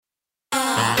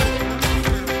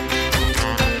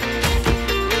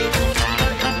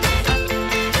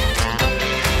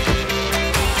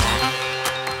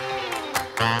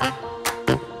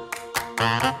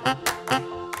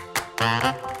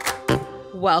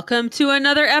Welcome to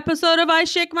another episode of I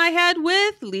Shake My Head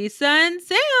with Lisa and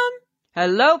Sam.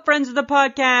 Hello, friends of the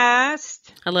podcast.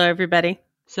 Hello, everybody.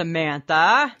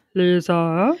 Samantha.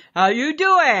 Lisa. How you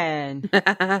doing?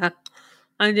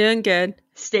 I'm doing good.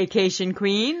 Staycation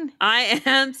queen. I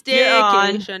am You're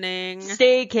on staycationing.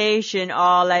 Staycation,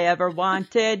 all I ever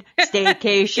wanted.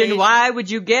 Staycation, why would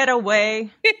you get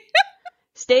away?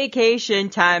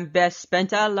 Staycation, time best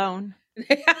spent alone.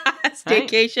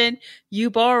 Staycation, you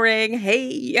boring.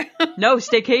 Hey. No,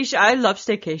 staycation. I love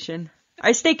staycation.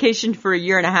 I staycationed for a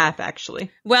year and a half, actually.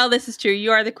 Well, this is true.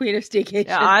 You are the queen of staycation.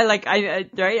 Yeah, I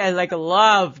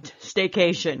loved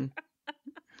staycation.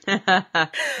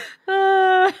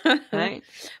 Right?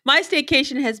 My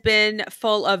staycation has been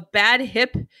full of bad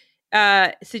hip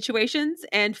situations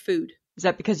and food. Is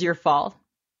that because of your fall?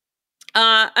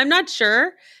 I'm not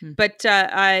sure, but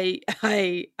Why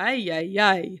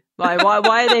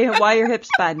are your hips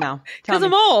bad now? Because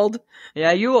I'm old.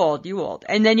 Yeah, you old.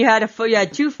 And then you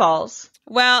had two falls.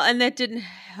 Well, and that didn't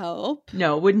help.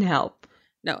 No, it wouldn't help.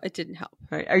 No, it didn't help.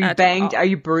 Right. Are you banged? Are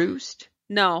you bruised?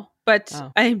 No, but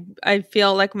I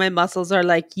feel like my muscles are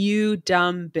like, you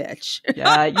dumb bitch.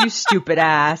 Yeah, you stupid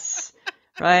ass.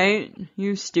 Right?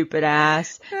 You stupid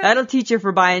ass. That'll teach you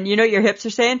for buying, you know what your hips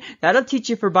are saying? That'll teach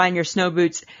you for buying your snow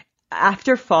boots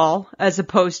after fall as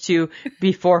opposed to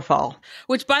before fall.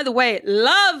 Which, by the way,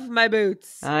 love my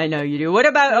boots. I know you do. What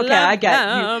about, okay,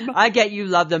 I get you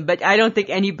love them, but I don't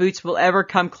think any boots will ever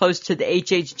come close to the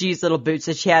HHG's little boots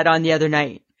that she had on the other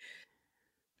night.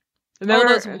 Remember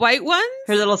those white ones?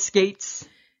 Her little skates.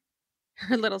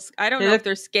 I don't know if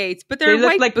they're skates, but they're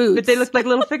white boots. But they look like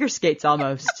little figure skates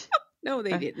almost. No,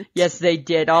 they didn't. Yes, they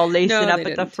did. All lacing up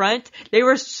at the front. They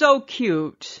were so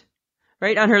cute.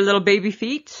 Right? On her little baby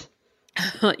feet.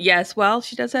 Yes, well,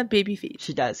 she does have baby feet.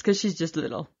 She does, because she's just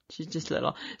little.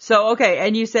 So, okay,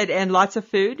 and you said, and lots of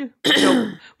food?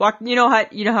 So, you know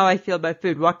how I feel about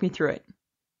food. Walk me through it.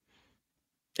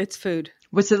 It's food.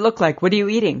 What's it look like? What are you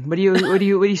eating? What are you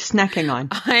snacking on?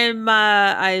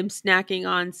 I'm snacking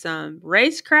on some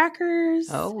rice crackers.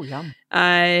 Oh, yum.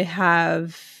 I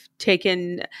have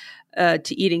taken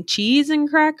to eating cheese and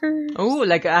crackers. Oh,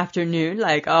 like afternoon,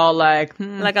 like a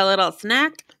little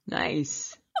snack.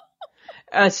 Nice.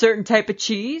 A certain type of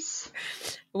cheese?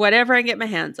 Whatever I get my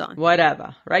hands on.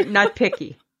 Whatever, right? Not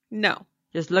picky. No.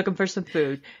 Just looking for some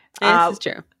food. This is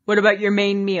true. What about your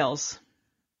main meals?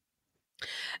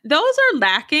 Those are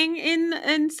lacking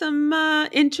in some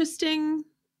interesting.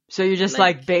 So you're just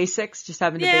like basics, just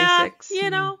having the basics? You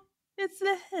know, it's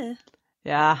the.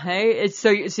 Yeah, hey, it's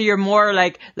so you're more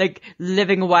like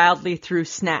living wildly through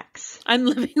snacks. I'm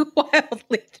living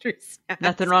wildly through snacks.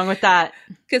 Nothing wrong with that.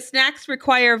 Because snacks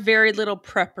require very little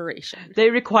preparation.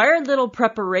 They require little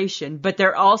preparation, but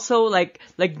they're also like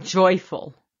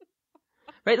joyful.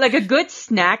 Right? Like a good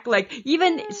snack, like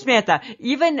even Samantha,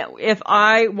 even if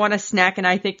I want a snack and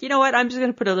I think, you know what, I'm just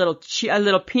going to put a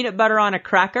little peanut butter on a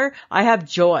cracker, I have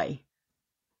joy.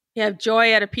 You have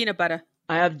joy out of peanut butter.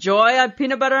 I have joy on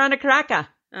peanut butter on a cracker.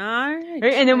 All right.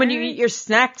 Right? And then when you eat your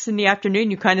snacks in the afternoon,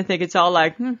 you kind of think it's all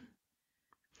like,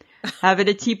 having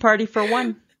a tea party for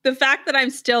one. The fact that I'm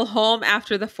still home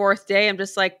after the fourth day, I'm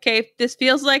just like, okay, this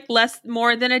feels like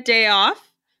more than a day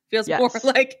off. Feels more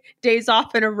like days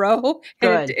off in a row.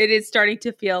 And it is starting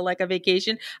to feel like a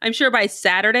vacation. I'm sure by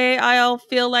Saturday, I'll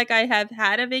feel like I have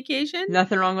had a vacation.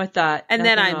 Nothing wrong with that. And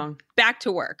then I'm back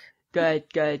to work.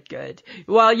 Good.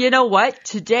 Well, you know what?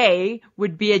 Today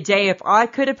would be a day, if I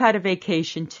could have had a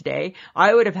vacation today,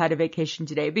 I would have had a vacation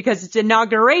today because it's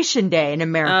Inauguration Day in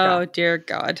America. Oh, dear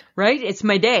God. Right? It's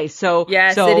my day. So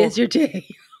yes, it is your day.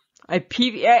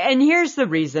 And here's the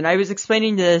reason. I was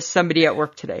explaining to somebody at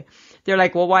work today. They're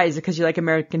like, well, why? Is it because you like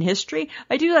American history?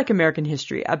 I do like American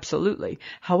history, absolutely.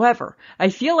 However, I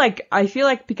feel like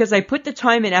because I put the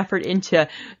time and effort into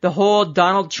the whole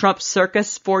Donald Trump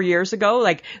circus 4 years ago,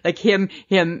 like him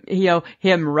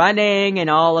running and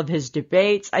all of his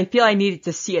debates, I feel I needed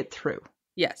to see it through.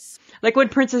 Yes. Like when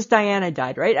Princess Diana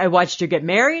died, right? I watched her get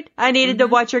married. I needed to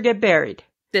watch her get buried.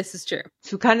 This is true.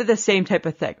 So kind of the same type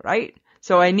of thing, right?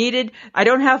 So I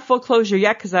don't have full closure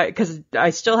yet because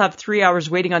I still have 3 hours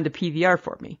waiting on the PVR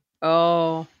for me.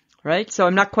 Oh. Right? So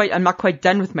I'm not quite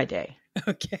done with my day.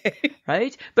 Okay.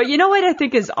 Right? But you know what I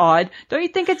think is odd? Don't you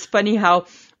think it's funny how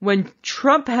when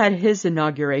Trump had his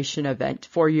inauguration event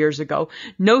 4 years ago,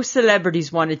 no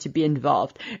celebrities wanted to be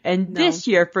involved. And this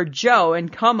year for Joe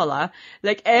and Kamala,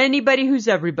 like anybody who's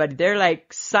everybody, they're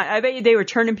like, I bet you they were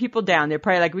turning people down. They're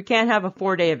probably like, we can't have a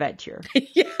 4-day event here.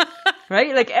 Yeah.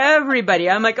 Right? Like everybody.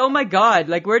 I'm like, oh my God.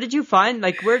 Like, where'd you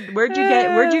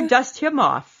dust him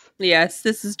off? Yes,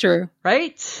 this is true.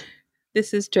 Right?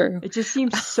 This is true. It just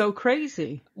seems so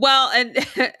crazy. Well,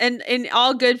 and in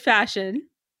all good fashion,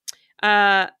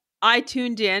 I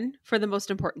tuned in for the most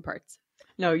important parts.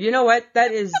 No, you know what?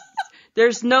 That is,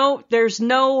 there's no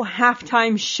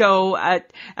halftime show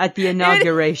at the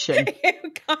inauguration.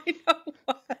 It kind of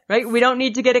was. Right? We don't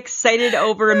need to get excited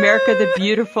over America the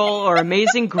Beautiful or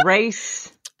Amazing Grace.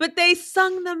 But they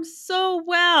sung them so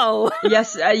well.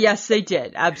 Yes, they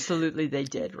did. Absolutely, they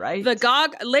did. Right?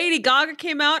 Lady Gaga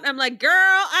came out, and I'm like, "Girl,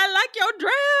 I like your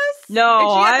dress."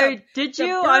 No, did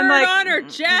you? I'm like, on her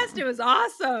chest. It was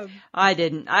awesome. I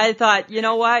didn't. I thought, you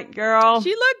know what, girl?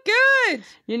 She looked good.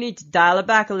 You need to dial it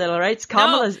back a little, right? It's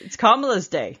Kamala's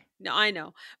day. No, I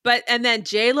know. And then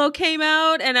J-Lo came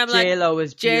out, and I'm like, J-Lo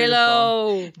was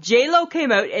beautiful. J-Lo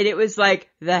came out, and it was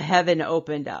like the heaven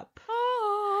opened up.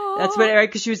 That's what, right?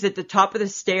 Because she was at the top of the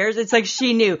stairs. It's like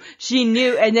she knew,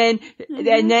 and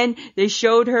then they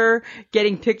showed her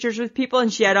getting pictures with people,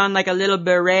 and she had on like a little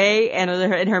beret, and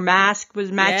her mask was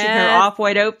matching her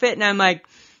off-white outfit, and I'm like,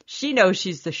 she knows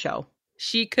she's the show.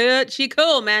 She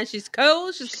cool, man. She's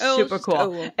cool. Super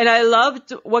cool. And I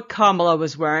loved what Kamala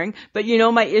was wearing, but you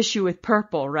know my issue with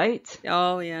purple, right?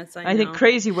 Oh yes, I know. I think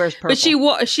Crazy wears purple,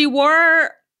 but she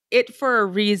wore it for a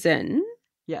reason.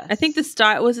 Yes. I think the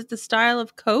style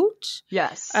of coat?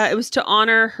 Yes. It was to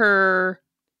honor her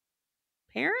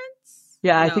parents?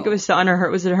 Yeah, I think it was to honor her.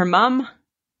 Was it her mom?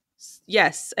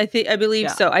 Yes, I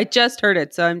believe so. I just heard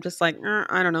it, so I'm just like,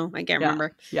 I don't know. I can't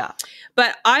remember. Yeah.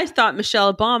 But I thought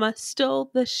Michelle Obama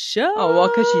stole the show. Oh, well,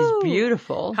 because she's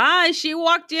beautiful. Hi, she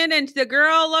walked in and the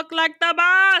girl looked like the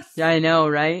boss. Yeah, I know,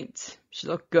 right? She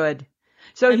looked good.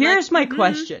 So here's my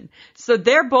question. So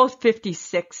they're both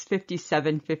 56,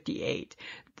 57, 58.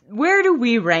 Where do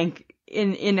we rank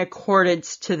in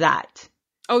accordance to that?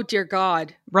 Oh, dear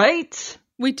God. Right?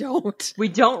 We don't. We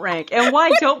don't rank. And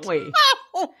why don't we?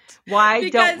 Why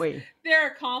don't we? They're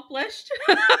accomplished.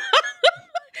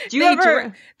 Do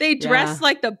you they dress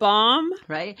like the bomb.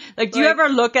 Right? Like, do you ever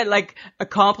look at like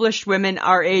accomplished women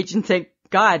our age and think,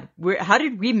 God, how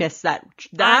did we miss that?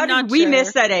 How did we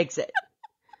miss that exit?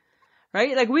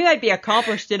 Right? Like, we might be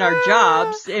accomplished in our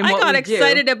jobs. I got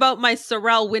excited about my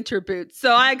Sorel winter boots. So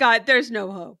there's no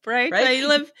hope, right? I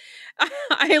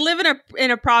live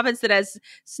in a province that has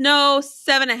snow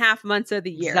 7.5 months of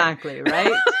the year. Exactly,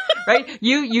 right? Right?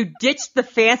 You ditched the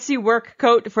fancy work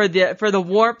coat for the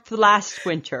warmth last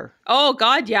winter. Oh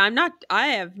God, yeah. I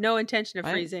have no intention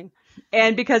of freezing.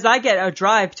 And because I get a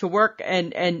drive to work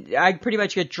and I pretty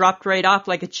much get dropped right off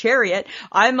like a chariot,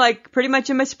 I'm like pretty much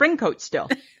in my spring coat still.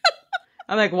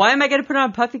 I'm like, why am I going to put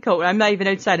on a puffy coat? I'm not even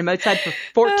outside. I'm outside for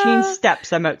 14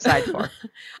 steps I'm outside for.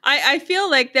 I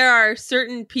feel like there are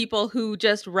certain people who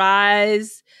just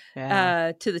rise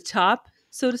to the top,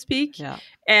 so to speak. Yeah.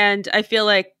 And I feel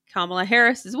like Kamala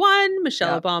Harris is one.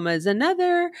 Michelle Obama is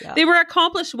another. Yeah. They were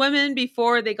accomplished women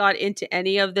before they got into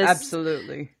any of this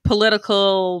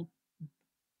political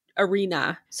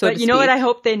arena, but you know what I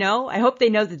hope they know? I hope they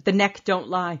know that the neck don't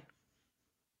lie.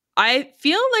 I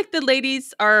feel like the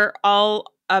ladies are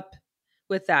all up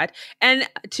with that. And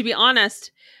to be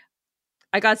honest,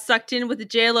 I got sucked in with the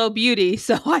J-Lo beauty,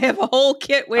 so I have a whole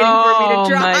kit waiting for me to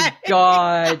try. Oh my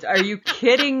God. Are you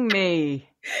kidding me?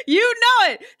 You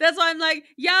know it. That's why I'm like,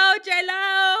 yo,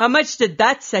 J-Lo. How much did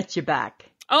that set you back?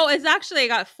 Oh, I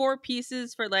got 4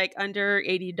 pieces for like under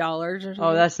 $80 or something.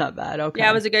 Oh, that's not bad. Okay.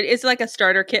 Yeah, it's like a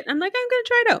starter kit. I'm like, I'm going to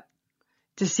try it out.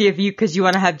 To see if because you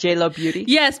want to have J-Lo beauty?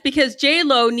 Yes, because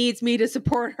J-Lo needs me to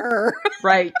support her.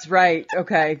 Right.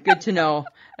 Okay, good to know.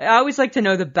 I always like to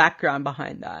know the background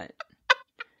behind that.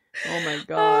 Oh my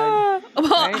God.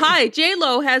 Hi,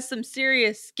 J-Lo has some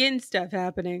serious skin stuff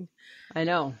happening. I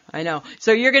know.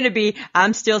 So you're going to be,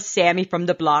 I'm still Sammy from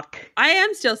the block. I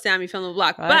am still Sammy from the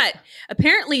block. Right. But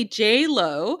apparently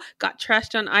J-Lo got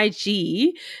trashed on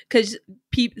IG because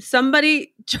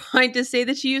somebody tried to say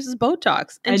that she uses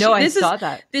Botox. And I saw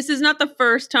that. This is not the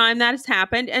first time that has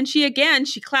happened. And she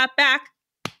clapped back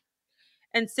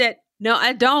and said, no,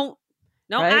 I don't.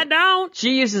 No, I don't.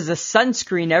 She uses a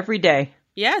sunscreen every day.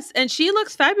 Yes, and she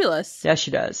looks fabulous. Yeah,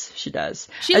 she does. She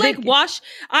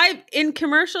in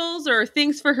commercials or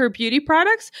things for her beauty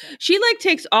products, she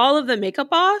takes all of the makeup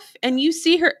off and you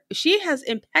see her, she has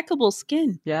impeccable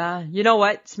skin. Yeah, you know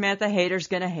what, Samantha, haters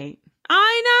gonna hate.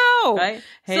 I know. Right?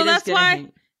 So that's why,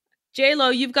 J-Lo,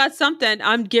 you've got something.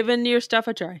 I'm giving your stuff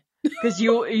a try. Because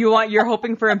you're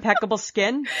hoping for impeccable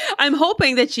skin? I'm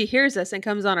hoping that she hears us and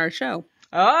comes on our show.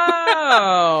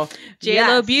 Oh,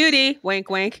 J-Lo beauty, wink,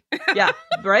 wink. Yeah,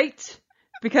 right.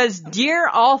 Because dear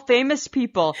all famous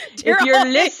people, if you're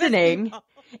listening,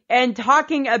 and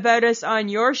talking about us on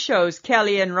your shows,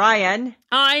 Kelly and Ryan.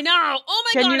 I know. Oh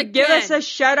my God. Can you give us a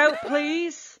shout out,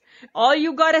 please? All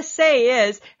you gotta say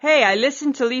is, hey, I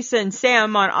listened to Lisa and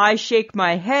Sam on I Shake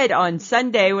My Head on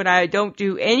Sunday when I don't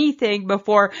do anything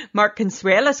before Mark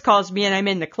Consuelos calls me and I'm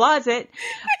in the closet.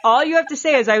 All you have to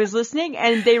say is I was listening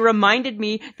and they reminded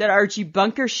me that Archie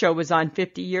Bunker's show was on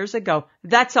 50 years ago.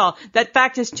 That's all. That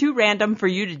fact is too random for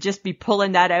you to just be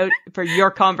pulling that out for your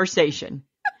conversation.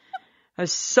 I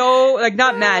was so,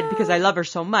 not mad because I love her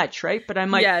so much, right? But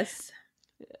I'm like, yes.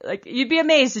 You'd be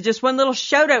amazed that just one little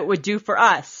shout out would do for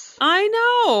us. I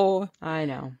know.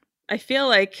 I feel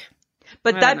like.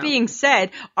 But that being said,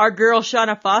 our girl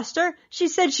Shauna Foster, she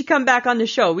said she'd come back on the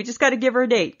show. We just got to give her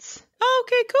dates. Oh,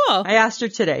 okay, cool. I asked her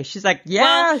today. She's like,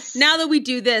 yes. Well, now that we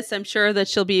do this, I'm sure that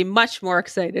she'll be much more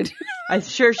excited. I'm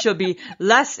sure she'll be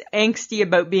less angsty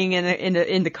about being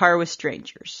in the car with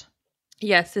strangers.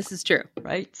 Yes, this is true.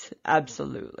 Right?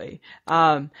 Absolutely.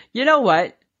 You know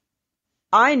what?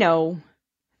 I know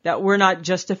that we're not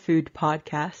just a food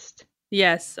podcast.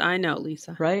 Yes, I know,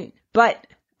 Lisa. Right? But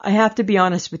I have to be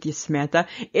honest with you, Samantha.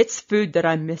 It's food that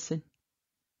I'm missing.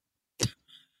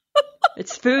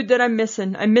 It's food that I'm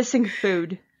missing. I'm missing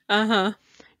food. Uh-huh.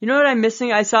 You know what I'm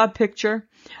missing? I saw a picture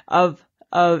of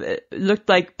it looked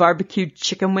like barbecued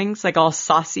chicken wings, like all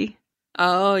saucy.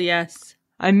 Oh, yes.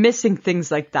 I'm missing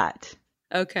things like that.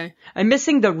 Okay. I'm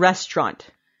missing the restaurant.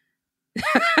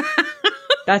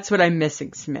 That's what I'm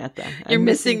missing, Samantha. You're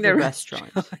missing the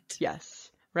restaurant.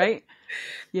 Yes. Right?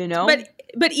 You know?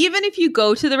 But even if you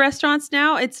go to the restaurants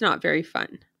now, it's not very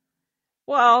fun.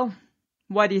 Well,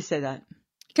 why do you say that?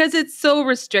 Because it's so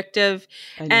restrictive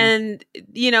and,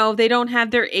 they don't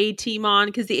have their A team on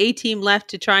because the A team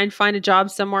left to try and find a job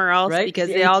somewhere else because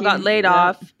they all got laid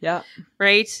off. Yeah.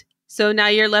 Right? So now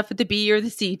you're left with the B or the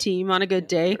C team on a good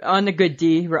day. On a good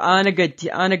D. We're on a good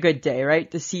day, right?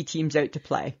 The C team's out to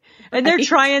play. And they're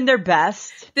trying their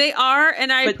best. They are,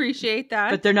 and I appreciate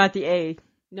that. But they're not the A.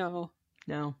 No.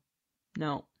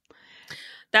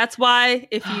 That's why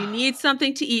if you need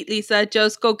something to eat, Lisa,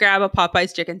 just go grab a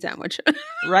Popeye's chicken sandwich.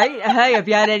 Right? Hey, have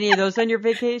you had any of those on your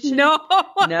vacation?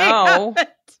 No.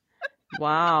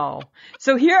 Wow.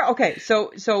 So here, okay,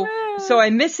 so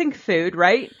I'm missing food,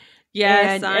 right?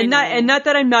 Yes, and not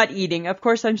that I'm not eating. Of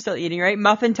course I'm still eating, right?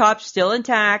 Muffin top still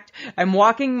intact. I'm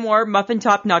walking more, muffin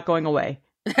top not going away.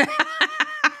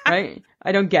 Right?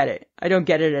 I don't get it. I don't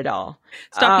get it at all.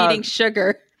 Stop eating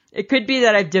sugar. It could be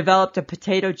that I've developed a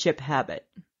potato chip habit.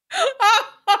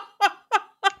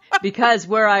 Because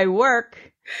where I work,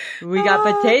 we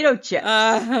got potato chips.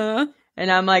 Uh-huh.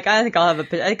 And I'm like, I think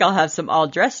I'll have some all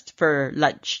dressed for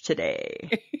lunch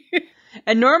today.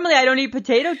 And normally I don't eat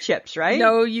potato chips, right?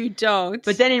 No, you don't.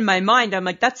 But then in my mind, I'm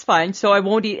like, that's fine. So I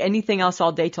won't eat anything else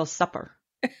all day till supper.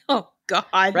 Oh, God.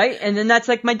 Right? And then that's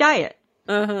like my diet.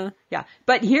 Uh-huh. Yeah.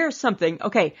 But here's something.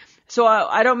 Okay. So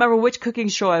I don't remember which cooking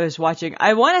show I was watching.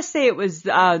 I want to say it was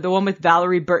the one with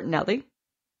Valerie Bertinelli.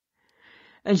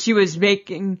 And she was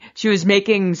making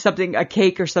something, a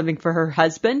cake or something for her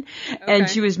husband. Okay. And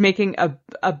she was making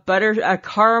a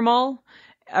caramel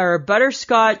or a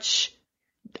butterscotch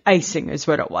icing is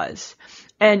what it was.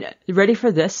 And ready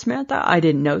for this, Samantha? I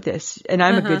didn't know this. And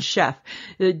I'm a good chef.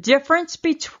 The difference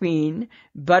between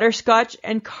butterscotch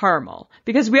and caramel,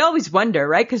 because we always wonder,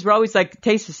 right? Because we're always like,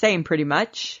 taste the same pretty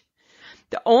much.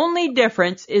 The only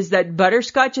difference is that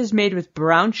butterscotch is made with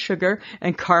brown sugar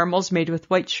and caramel's made with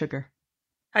white sugar.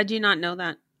 How do you not know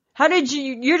that? How did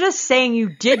you're just saying you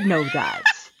did know that.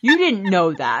 You didn't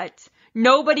know that.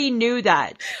 Nobody knew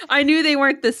that. I knew they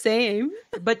weren't the same.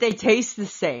 But they taste the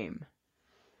same.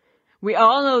 We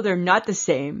all know they're not the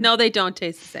same. No, they don't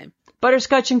taste the same.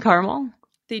 Butterscotch and caramel?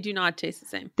 They do not taste the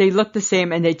same. They look the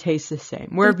same and they taste the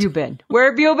same. Where have you been? Where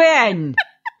have you been?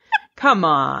 Come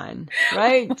on,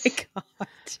 right? Oh my God.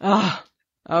 Oh,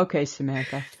 okay,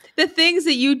 Samantha. The things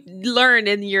that you learn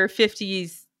in your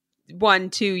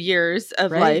 2 years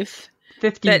of life.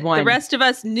 51. That the rest of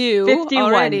us knew 51.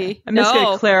 Already. I'm just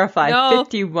going to clarify.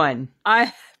 51.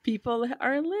 People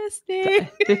are listening.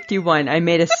 51. I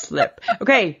made a slip.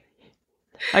 Okay.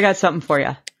 I got something for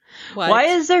you. What? Why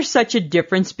is there such a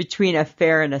difference between a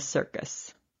fair and a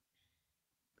circus?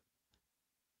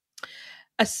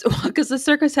 Because the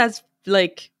circus has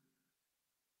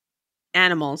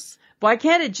animals. Why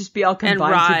can't it just be all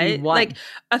combined to be one? Like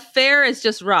a fair is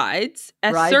just rides.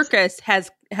 Circus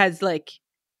has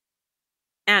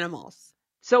animals.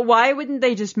 So why wouldn't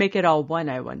they just make it all one,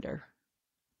 I wonder?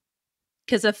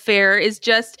 Because a fair is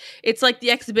it's like the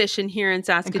exhibition here in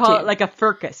Saskatoon. And call it like a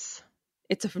furcus.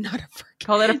 It's not a furcus.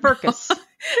 Call it a furcus.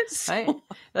 Right?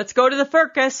 Let's go to the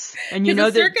furcus. And you know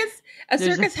the circus, A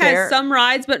circus has some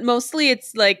rides, but mostly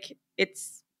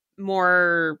it's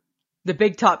more the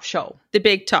big top show. The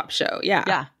big top show, yeah.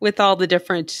 Yeah. With all the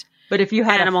different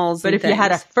animals. But if you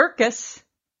had a circus,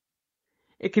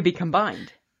 it could be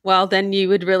combined. Well, then you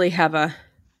would really have a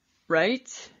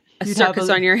circus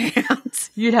on your hands.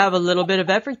 You'd have a little bit of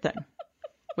everything.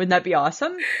 Wouldn't that be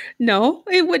awesome? No,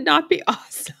 it would not be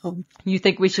awesome. You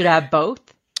think we should have both?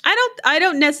 I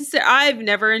don't necessarily. I've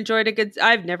never enjoyed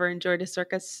a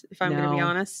circus, if I'm going to be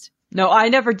honest. No, I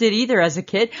never did either as a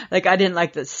kid. Like, I didn't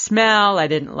like the smell. I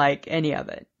didn't like any of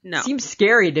it. No. It seems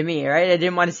scary to me, right? I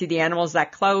didn't want to see the animals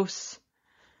that close.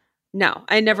 No,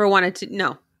 I never wanted to.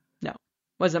 No. No,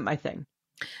 wasn't my thing.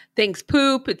 Things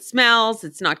poop. It smells.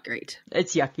 It's not great.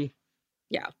 It's yucky.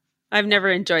 Yeah. I've never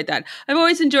enjoyed that. I've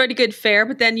always enjoyed a good fair,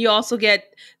 but then you also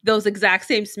get those exact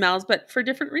same smells, but for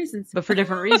different reasons.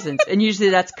 And usually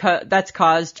that's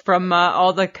caused from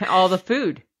all the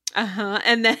food.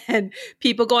 And then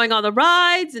people going on the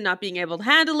rides and not being able to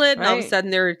handle it. And all of a sudden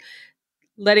they're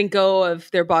letting go of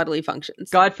their bodily functions.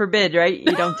 God forbid, right?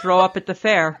 You don't throw up at the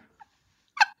fair.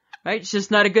 Right? It's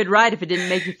just not a good ride if it didn't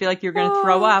make you feel like you're going to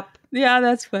throw up. Yeah,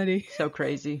 that's funny. So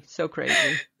crazy.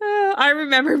 I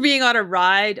remember being on a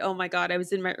ride. Oh my God. I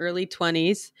was in my early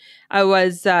 20s. I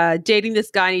was dating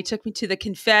this guy and he took me to the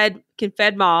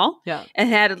Confed Mall. Yeah. And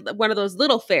had one of those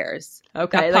little fairs.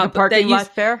 Okay. Like a parking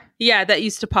lot fair? Yeah. That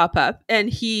used to pop up. And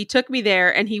he took me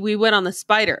there and we went on the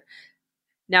Spider.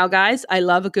 Now, guys, I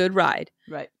love a good ride.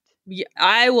 Right.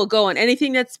 I will go on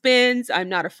anything that spins. I'm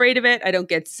not afraid of it. I don't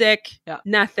get sick. Yeah.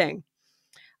 Nothing.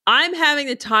 I'm having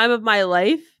the time of my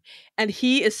life. And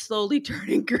he is slowly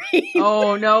turning green.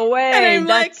 Oh, no way. And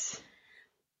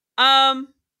I'm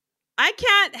I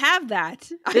can't have that.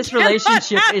 This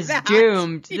relationship is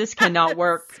doomed. This cannot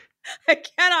work. I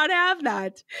cannot have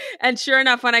that. And sure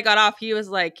enough, when I got off, he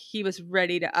was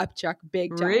ready to upchuck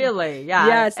big time. Really? Yeah.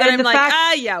 Yes. And I'm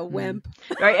like, wimp.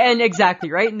 Right. And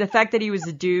exactly. Right. And the fact that he was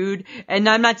a dude, and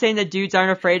I'm not saying that dudes aren't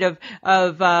afraid of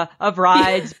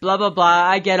rides, blah, blah, blah.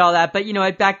 I get all that. But you know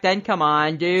what? Back then, come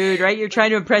on, dude. Right. You're trying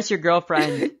to impress your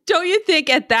girlfriend. Don't you think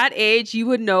at that age, you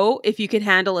would know if you could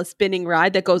handle a spinning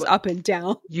ride that goes up and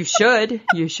down? You should.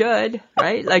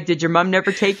 Right. Like, did your mom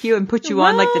never take you and put you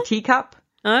on like the teacup?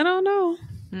 I don't know.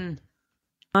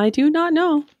 I do not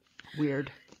know.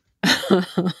 Weird.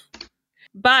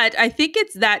 But I think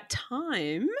it's that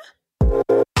time.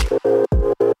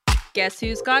 Guess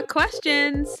who's got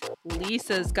questions?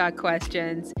 Lisa's got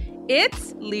questions.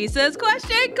 It's Lisa's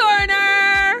Question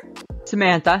Corner.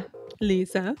 Samantha.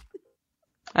 Lisa.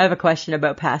 I have a question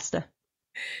about pasta.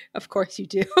 Of course you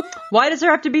do. Why does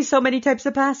there have to be so many types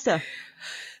of pasta?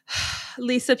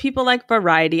 Lisa, people like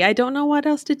variety. I don't know what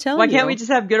else to tell you. Why can't we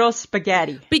just have good old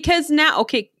spaghetti? Because now,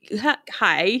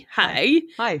 hi.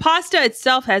 Pasta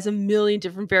itself has a million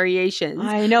different variations.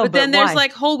 I know, but then there's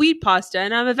like whole wheat pasta,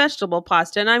 and I'm a vegetable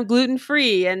pasta, and I'm gluten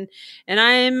free, and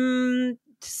I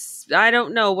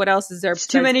don't know what else is there. It's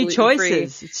too many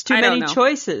choices. It's too many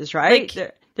choices, right?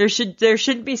 Like, there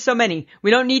shouldn't be so many. We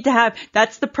don't need to have,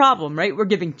 that's the problem, right? We're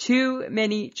giving too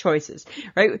many choices,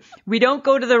 right? We don't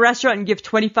go to the restaurant and give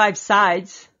 25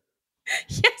 sides.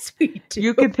 Yes, we do.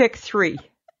 You can pick 3,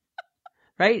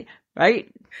 right?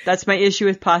 That's my issue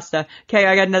with pasta. Okay,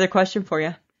 I got another question for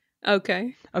you.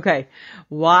 Okay.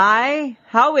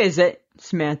 How is it,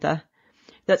 Samantha,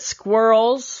 that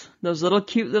squirrels, those little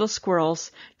cute little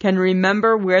squirrels, can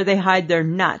remember where they hide their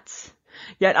nuts?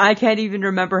 Yet I can't even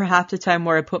remember half the time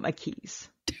where I put my keys.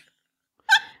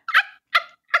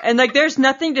 And like, there's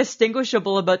nothing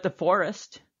distinguishable about the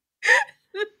forest.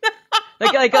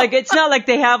 Like it's not like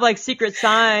they have like secret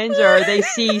signs or they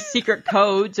see secret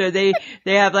codes or they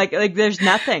have like there's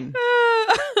nothing.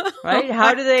 Right?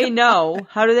 How do they know?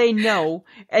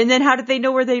 And then how do they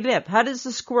know where they live? How does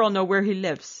the squirrel know where he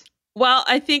lives? Well,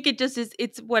 I think it just is.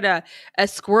 It's what a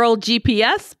squirrel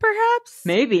GPS, perhaps.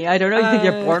 Maybe, I don't know. You think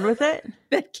they're born with it?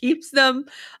 That keeps them.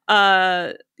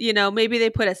 Maybe they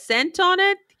put a scent on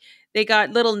it. They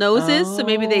got little noses, so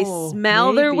maybe they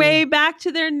smell their way back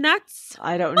to their nuts.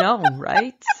 I don't know,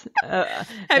 right?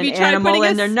 Have you tried putting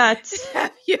in their nuts?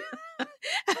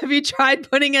 Have you tried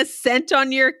putting a scent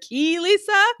on your key,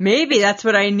 Lisa? Maybe that's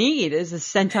what I need is a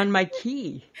scent on my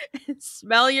key.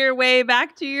 Smell your way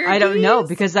back to your I don't know,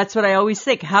 because that's what I always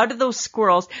think. How do those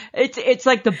squirrels, it's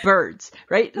like the birds,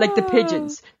 right? Like the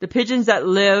pigeons that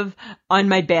live on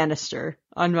my banister,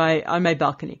 on my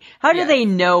balcony. How do they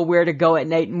know where to go at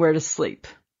night and where to sleep?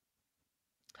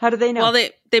 How do they know? Well,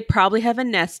 they probably have a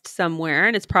nest somewhere,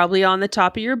 and it's probably on the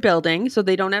top of your building, so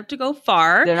they don't have to go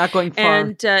far. They're not going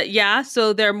far. And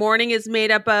so their morning is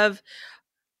made up of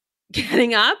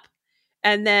getting up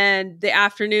And then the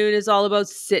afternoon is all about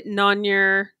sitting on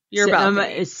your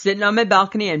balcony. Sitting on my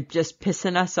balcony and just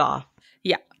pissing us off.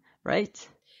 Yeah. Right?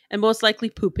 And most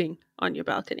likely pooping on your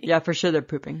balcony. Yeah, for sure they're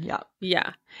pooping. Yeah.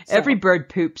 Yeah. So. Every bird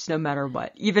poops no matter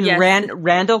what. Even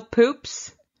Randall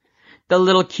poops. The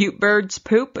little cute birds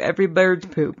poop. Every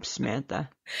bird poops, Samantha.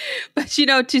 But,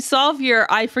 to solve your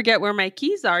I forget where my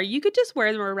keys are, you could just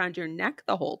wear them around your neck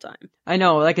the whole time. I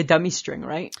know, like a dummy string,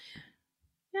 right?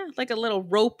 Yeah, like a little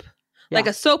rope. Yeah. Like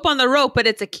a soap on the rope, but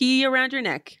it's a key around your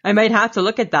neck. I might have to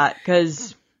look at that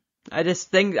because I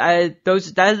just think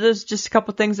those just a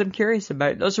couple things I'm curious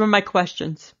about. Those were my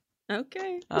questions.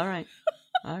 Okay. All right,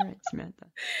 Samantha.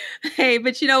 Hey,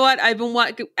 but you know what? I've been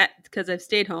watching because I've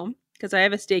stayed home because I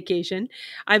have a staycation.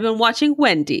 I've been watching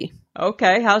Wendy.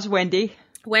 Okay, how's Wendy?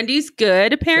 Wendy's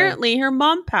good. Apparently, her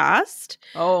mom passed.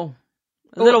 Oh.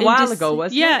 A little while ago,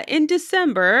 wasn't it? Yeah, in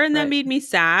December, and that made me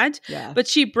sad. Yeah. But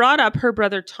she brought up her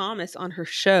brother Thomas on her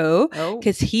show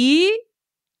because he's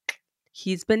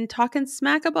been talking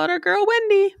smack about our girl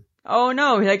Wendy. Oh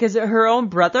no, like is it her own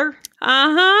brother?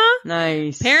 Uh-huh.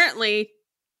 Nice. Apparently,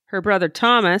 her brother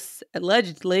Thomas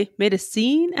allegedly made a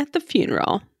scene at the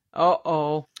funeral.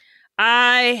 Uh-oh.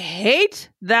 I hate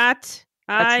that.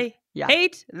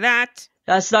 Hate that.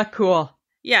 That's not cool.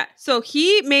 Yeah, so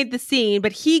he made the scene,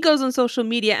 but he goes on social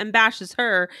media and bashes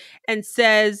her and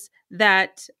says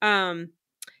that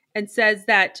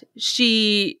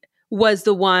she was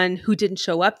the one who didn't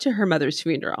show up to her mother's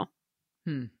funeral.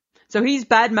 So he's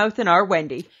bad-mouthing our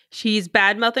Wendy. She's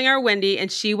bad-mouthing our Wendy,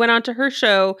 and she went on to her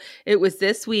show. It was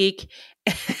this week.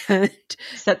 And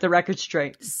set the record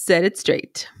straight. Set it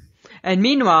straight. And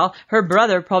meanwhile, her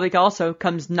brother probably also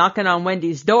comes knocking on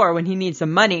Wendy's door when he needs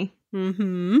some money.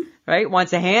 Mm-hmm. Right?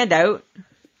 Wants a handout.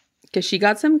 Because she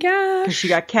got some cash. Because she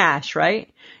got cash, right?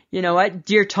 You know what?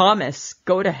 Dear Thomas,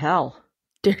 go to hell.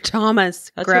 Dear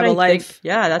Thomas, grab a life.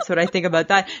 Yeah, that's what I think about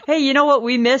that. Hey, you know what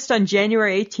we missed on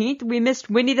January 18th? We missed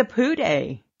Winnie the Pooh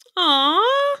Day. Aww.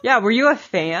 Yeah, were you a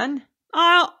fan?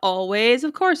 Always.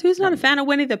 Of course. Who's not a fan of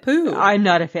Winnie the Pooh? I'm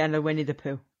not a fan of Winnie the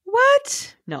Pooh.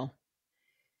 What? No.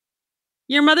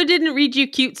 Your mother didn't read you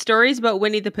cute stories about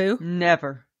Winnie the Pooh?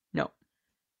 Never. No.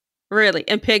 Really?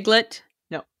 And Piglet?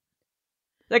 No.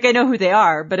 Like, I know who they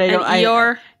are, but I don't... And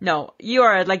Eeyore? No.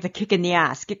 Eeyore, I'd like the kick in the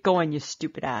ass. Get going, you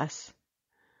stupid ass.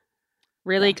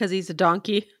 Really? Because he's a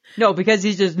donkey? No, because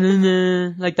he's just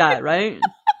like that, right?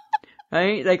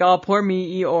 Right? Like, oh, poor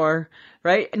me, Eeyore.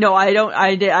 Right? No, I don't...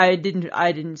 I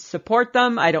didn't support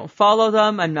them. I don't follow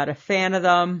them. I'm not a fan of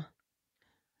them.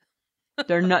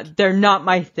 They're not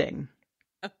my thing.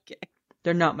 Okay.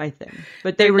 They're not my thing,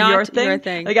 but they were your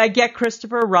thing. Like I get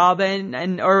Christopher Robin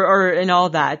and all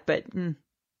that, but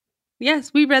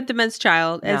yes, we read them as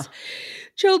children.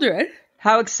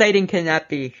 How exciting can that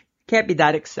be? Can't be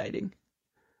that exciting,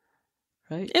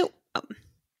 right?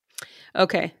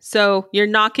 Okay, so you're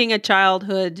knocking a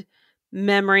childhood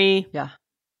memory,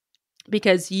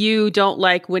 because you don't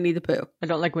like Winnie the Pooh. I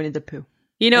don't like Winnie the Pooh.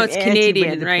 It's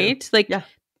Canadian, right? Like yeah.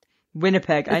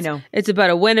 Winnipeg, I know. It's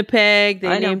about a Winnipeg.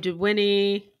 They named it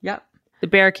Winnie. Yep. The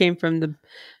bear came from the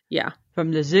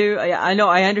zoo. I know.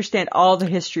 I understand all the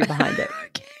history behind it.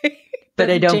 Okay.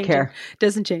 But I don't care.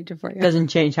 Doesn't change it for you. Doesn't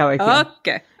change how I feel.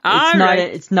 Okay.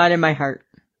 It's not in my heart.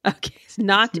 Okay. It's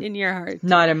not in your heart.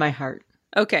 Not in my heart.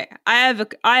 Okay.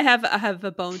 I have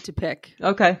a bone to pick.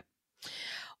 Okay.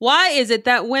 Why is it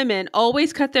that women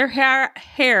always cut their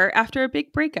hair after a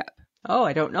big breakup? Oh,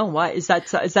 I don't know. Why? Is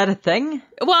that a thing?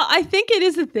 Well, I think it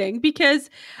is a thing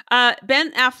because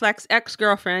Ben Affleck's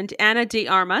ex-girlfriend, Ana de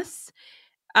Armas,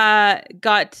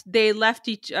 they left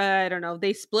I don't know,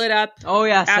 they split up. Oh,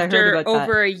 yes, after I heard about that.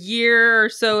 Over a year or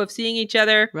so of seeing each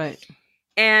other. Right.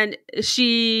 And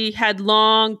she had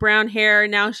long brown hair.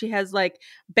 Now she has like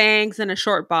bangs and a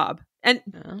short bob. And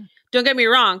don't get me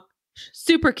wrong,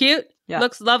 super cute. Yeah.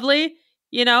 Looks lovely,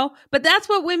 but that's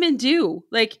what women do.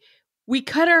 Like, we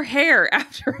cut our hair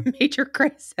after a major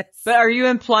crisis. But are you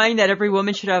implying that every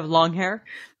woman should have long hair?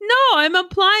 No, I'm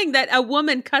implying that a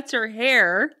woman cuts her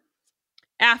hair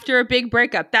after a big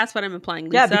breakup. That's what I'm implying,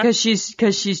 Lisa. Yeah, because she's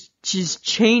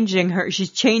changing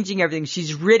everything.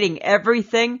 She's ridding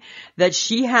everything that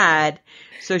she had,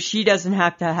 so she doesn't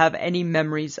have to have any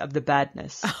memories of the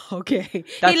badness. Okay.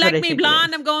 He liked me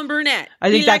blonde, I'm going brunette. I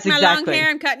think that's exactly. He liked my long hair,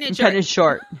 I'm cutting it short. Cutting it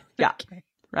short. Yeah. Okay.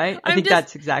 Right? I think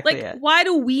that's exactly it. Why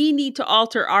do we need to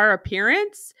alter our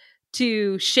appearance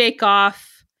to shake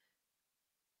off,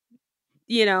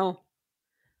 the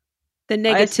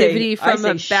negativity from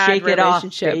a bad relationship? Shake it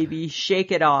off, baby.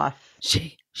 Shake it off.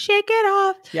 Shake it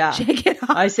off. Yeah. Shake it off.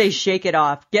 I say shake it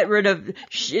off. Get rid of,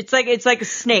 it's like a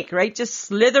snake, right? Just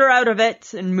slither out of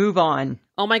it and move on.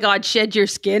 Oh my God, shed your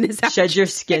skin. Is that Shed your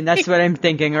skin. That's what I'm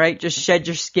thinking, right? Just shed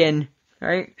your skin,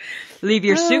 right? Leave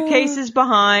your suitcases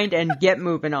behind and get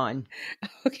moving on.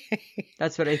 Okay.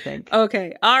 That's what I think.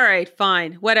 Okay. All right.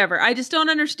 Fine. Whatever. I just don't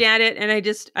understand it.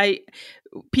 And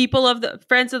people of the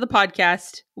friends of the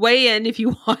podcast, weigh in if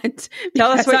you want.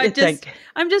 Tell us what you think.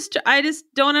 I just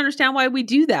don't understand why we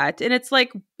do that. And it's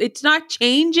like, it's not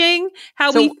changing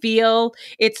how we feel.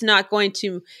 It's not going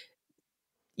to,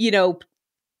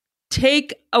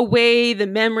 take away the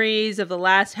memories of the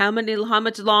last how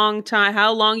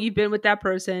long you've been with that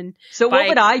person. So what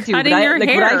would I do? Cutting your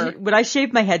hair. Would I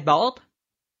shave my head bald?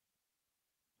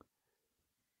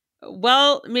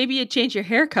 Well, maybe you change your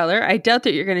hair color. I doubt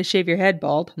that you're going to shave your head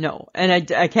bald. No,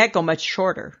 and I can't go much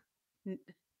shorter.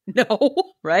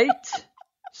 No. Right?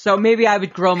 So maybe I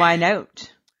would grow mine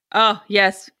out. Oh,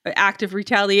 yes. Active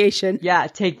retaliation. Yeah,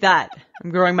 take that.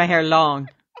 I'm growing my hair long.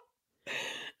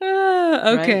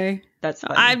 Okay. Right? That's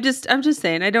funny. I'm just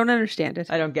saying, I don't understand it.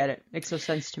 I don't get it. Makes no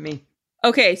sense to me.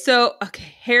 Okay,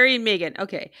 Harry and Meghan.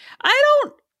 Okay. I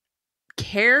don't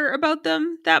care about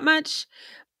them that much,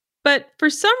 but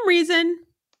for some reason,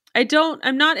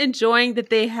 I'm not enjoying that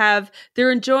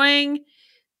they're enjoying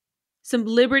some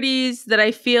liberties that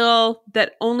I feel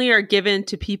that only are given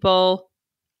to people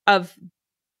of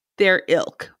their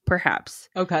ilk, perhaps.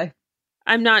 Okay.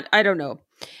 I don't know.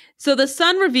 So the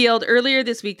Sun revealed earlier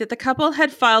this week that the couple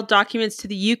had filed documents to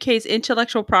the UK's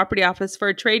Intellectual Property Office for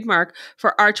a trademark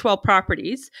for Archewell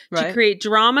Properties to create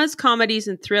dramas, comedies,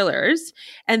 and thrillers.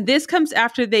 And this comes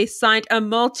after they signed a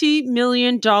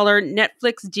multi-million-dollar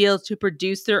Netflix deal to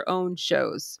produce their own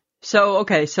shows. So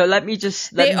let me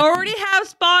They already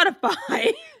have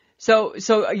Spotify. So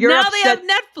you're now upset. They have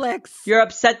Netflix. You're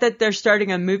upset that they're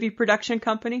starting a movie production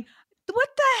company? What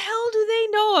the hell do they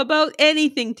know about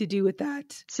anything to do with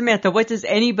that? Samantha, what does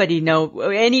anybody know,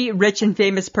 any rich and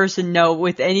famous person know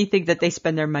with anything that they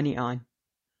spend their money on?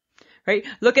 Right?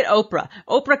 Look at Oprah.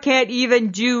 Oprah can't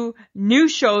even do new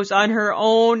shows on her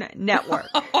own network.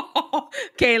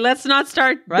 Okay, let's not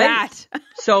start that.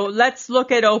 So let's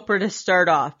look at Oprah to start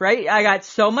off, right? I got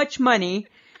so much money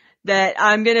that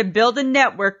I'm going to build a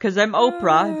network because I'm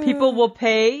Oprah. People will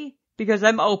pay because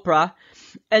I'm Oprah.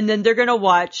 And then they're going to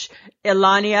watch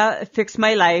Elania Fix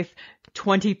My Life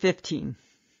 2015.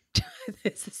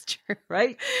 This is true.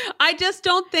 Right? I just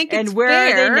don't think it's fair. And where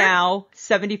are they now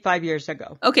 75 years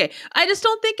ago? Okay. I just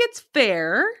don't think it's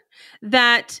fair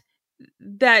that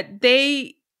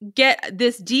they get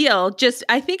this deal.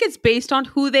 I think it's based on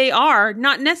who they are,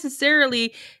 not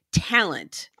necessarily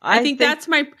talent. I think that's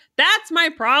my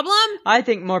problem. I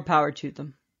think more power to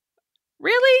them.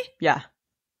 Really? Yeah.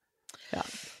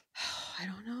 I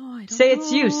don't know. Say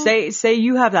it's you. Say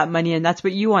you have that money and that's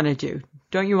what you want to do.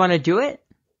 Don't you want to do it?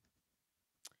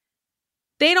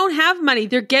 They don't have money.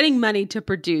 They're getting money to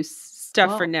produce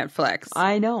stuff for Netflix.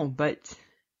 I know, but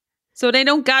so they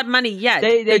don't got money yet.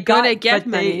 They're gonna get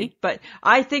money. But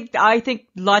I think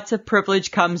lots of privilege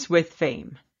comes with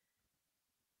fame.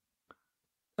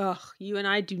 Ugh, you and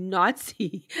I do not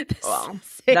see this. Well,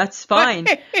 that's fine.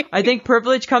 I think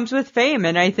privilege comes with fame,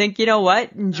 and I think, you know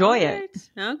what? Enjoy it.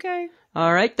 Okay.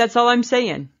 All right. That's all I'm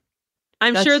saying.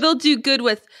 I'm sure they'll do good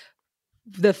with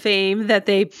the fame that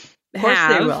they have. Of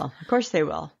course they will. Of course they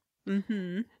will.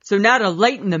 Mm-hmm. So now to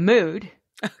lighten the mood.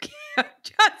 Okay.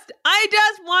 I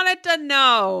just wanted to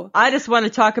know. I just want to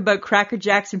talk about Cracker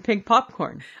Jacks and pink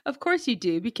popcorn. Of course you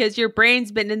do, because your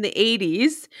brain's been in the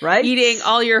 80s, right? Eating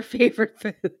all your favorite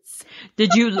foods.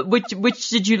 Which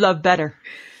did you love better?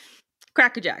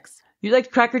 Cracker Jacks. You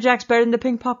liked Cracker Jacks better than the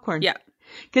pink popcorn? Yeah.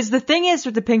 Because the thing is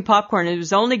with the pink popcorn, it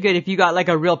was only good if you got like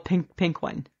a real pink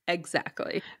one.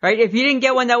 Exactly. Right? If you didn't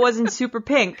get one that wasn't super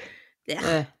pink,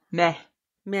 meh.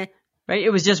 Right?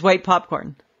 It was just white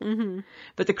popcorn. Mm-hmm.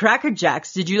 But the Cracker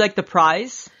Jacks, did you like the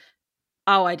prize?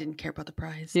 Oh, I didn't care about the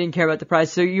prize. You didn't care about the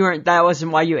prize, so that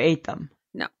wasn't why you ate them.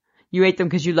 No. You ate them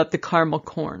because you loved the caramel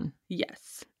corn.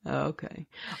 Yes. Okay.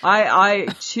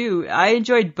 I too, I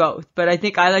enjoyed both, but I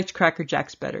think I liked Cracker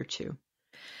Jacks better too.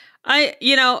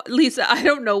 Lisa, I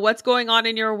don't know what's going on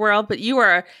in your world, but you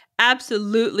are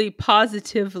absolutely,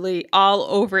 positively all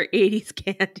over 80s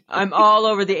candy. I'm all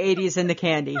over the 80s and the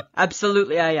candy.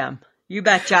 Absolutely, I am. You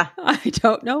betcha. I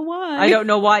don't know why. I don't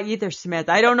know why either,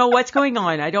 Samantha. I don't know what's going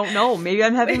on. I don't know. Maybe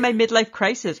I'm having my midlife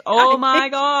crisis. Oh my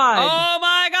God. Oh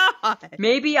my God.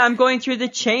 Maybe I'm going through the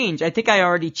change. I think I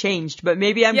already changed, but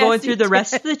maybe I'm going through the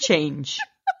rest of the change.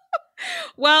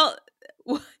 Well,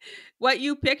 what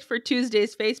you picked for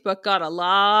Tuesday's Facebook got a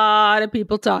lot of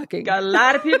people talking. Got a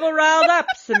lot of people riled up,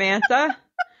 Samantha.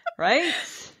 Right?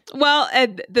 Well,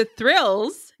 and the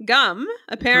Thrills gum,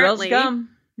 apparently, Thrills gum.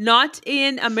 Not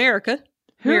in America.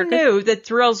 Who knew that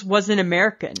Thrills wasn't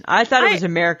American? I thought it was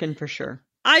American for sure.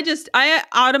 I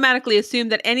automatically assume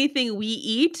that anything we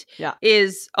eat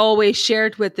is always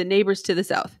shared with the neighbors to the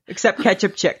south. Except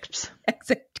ketchup chips.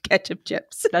 Except ketchup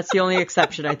chips. That's the only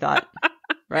exception, I thought.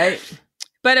 Right?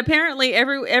 But apparently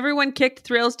everyone kicked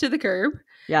Thrills to the curb.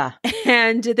 Yeah.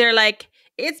 And they're like,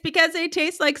 it's because they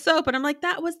taste like soap. And I'm like,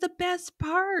 that was the best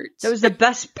part. That was the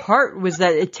best part, was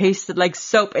that it tasted like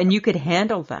soap and you could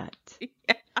handle that.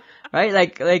 Yeah.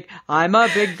 Right? Like I'm a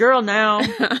big girl now,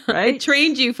 right? I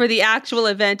trained you for the actual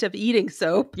event of eating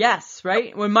soap. Yes,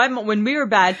 right? When we were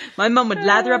bad, my mom would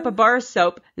lather up a bar of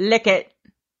soap, lick it.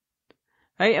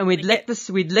 Right? And we'd lick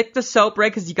the soap,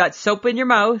 right? Cuz you got soap in your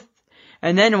mouth.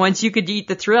 And then once you could eat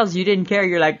the Thrills, you didn't care.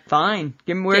 You're like, fine.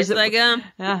 Give me, where's it? Like,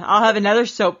 I'll have another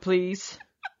soap, please.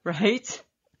 Right?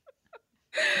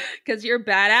 Because you're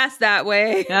badass that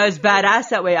way. I was badass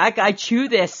that way. I chew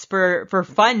this for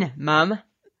fun, Mom.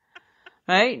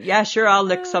 Right? Yeah, sure, I'll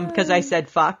lick some because I said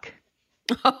fuck.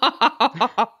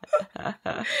 What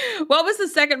was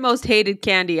the second most hated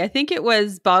candy? I think it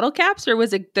was bottle caps, or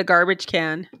was it the garbage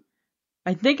can?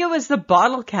 I think it was the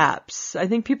bottle caps. I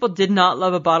think people did not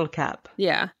love a bottle cap.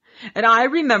 Yeah. And I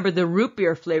remember the root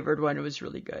beer flavored one. It was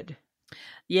really good.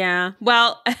 Yeah.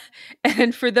 Well,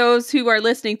 and for those who are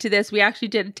listening to this, we actually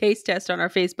did a taste test on our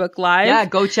Facebook Live. Yeah,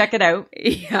 go check it out.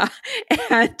 Yeah.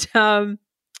 And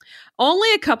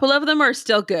only a couple of them are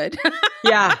still good.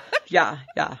 Yeah.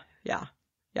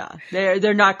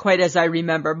 They're not quite as I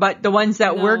remember, but the ones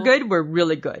that were good were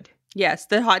really good. Yes,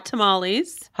 the hot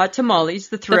tamales.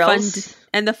 The Thrills.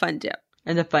 And the Fun Dip.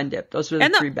 And the Fun Dip. Those were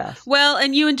the three best. Well,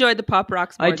 and you enjoyed the Pop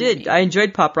Rocks more I did. than me. I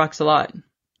enjoyed Pop Rocks a lot.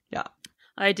 Yeah.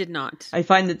 I did not. I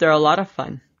find that they're a lot of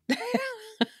fun.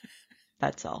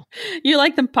 That's all. You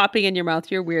like them popping in your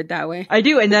mouth. You're weird that way. I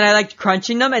do. And then I like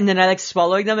crunching them, and then I like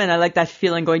swallowing them, and I like that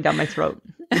feeling going down my throat,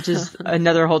 which is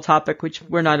another whole topic, which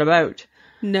we're not about.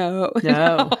 No.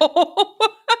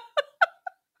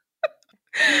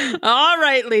 All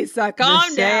right, Lisa,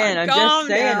 calm down. I'm just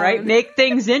saying, right? Make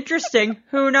things interesting.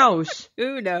 Who knows?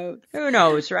 Who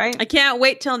knows, right? I can't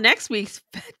wait till next week's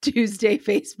Tuesday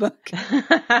Facebook.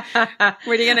 What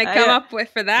are you going to come up with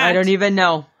for that? I don't even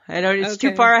know. It's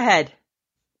too far ahead.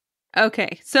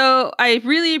 Okay. So I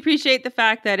really appreciate the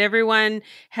fact that everyone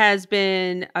has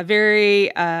been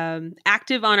very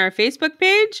active on our Facebook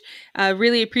page.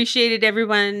 Really appreciated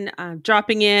everyone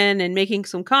dropping in and making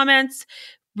some comments.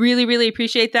 Really, really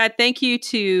appreciate that. Thank you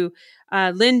to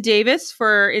Lynn Davis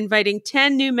for inviting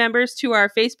 10 new members to our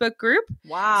Facebook group.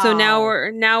 Wow. So now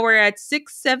we're at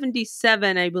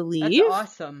 677, I believe. That's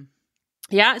awesome.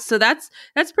 Yeah, so that's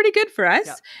pretty good for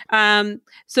us. Yeah.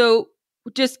 So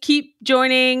just keep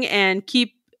joining and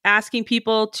keep asking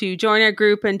people to join our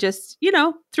group, and just,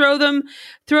 throw them,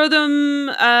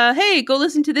 hey, go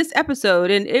listen to this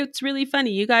episode, and it's really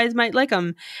funny. You guys might like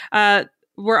them.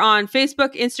 We're on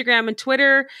Facebook, Instagram, and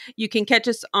Twitter. You can catch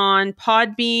us on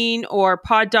Podbean or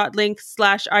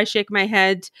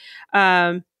pod.link/IShakeMyHead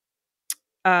on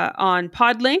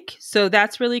Podlink. So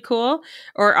that's really cool.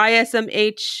 Or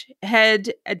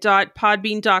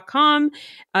ismhead.podbean.com.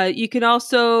 You can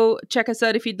also check us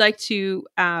out if you'd like to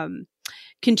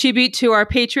contribute to our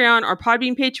Patreon or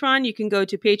Podbean Patreon. You can go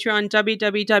to Patreon,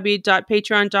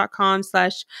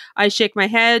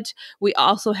 www.patreon.com/IShakeMyHead. We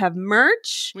also have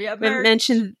merch. We haven't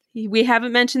mentioned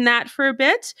that for a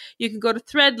bit. You can go to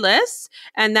Threadless,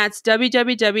 and that's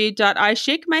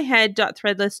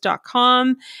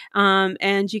www.ishakemyhead.threadless.com.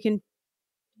 And you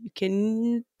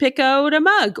can pick out a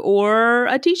mug or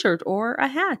a t-shirt or a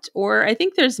hat, or I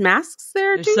think there's masks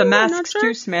there too. There's some masks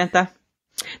too, Samantha.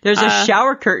 There's a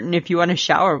shower curtain if you want to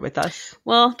shower with us.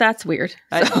 Well, that's weird.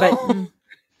 But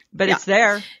it's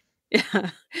there. Yeah.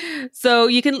 So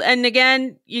you can, and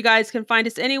again, you guys can find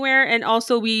us anywhere. And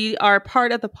also we are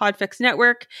part of the Podfix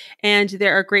network, and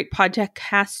there are great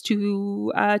podcasts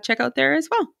to check out there as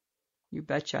well. You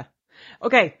betcha.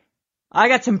 Okay. I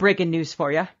got some breaking news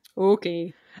for you.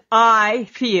 Okay. I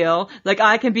feel like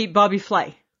I can beat Bobby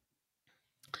Flay.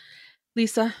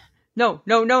 Lisa. No.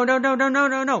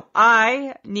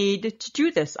 I need to do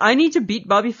this. I need to beat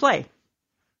Bobby Flay.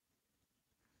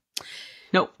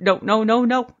 No.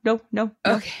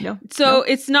 Okay. So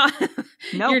it's not,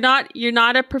 you're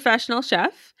not a professional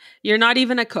chef. You're not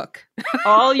even a cook.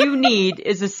 All you need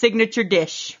is a signature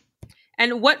dish.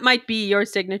 And what might be your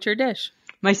signature dish?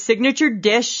 My signature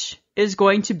dish is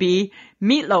going to be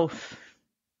meatloaf.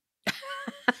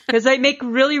 Because I make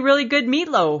really, really good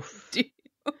meatloaf.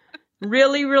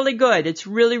 Really, really good. It's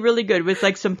really, really good with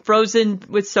like some frozen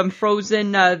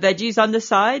veggies on the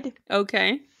side.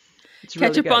 Okay. It's really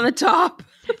ketchup good. on the top.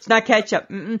 It's not ketchup.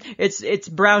 It's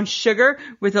brown sugar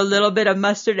with a little bit of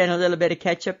mustard and a little bit of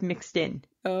ketchup mixed in.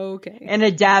 Okay. And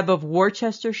a dab of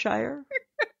Worcestershire.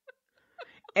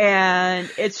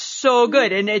 And it's so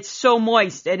good, and it's so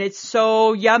moist, and it's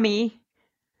so yummy.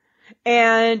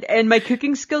 And my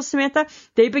cooking skills, Samantha,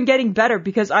 they've been getting better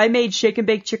because I made shake and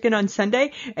bake chicken on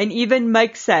Sunday, and even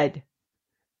Mike said,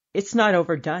 it's not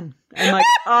overdone. I'm like,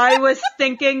 I was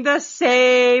thinking the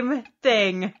same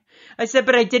thing. I said,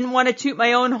 but I didn't want to toot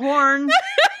my own horn.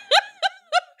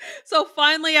 So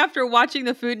finally, after watching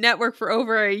the Food Network for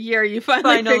over a year, you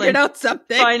finally figured out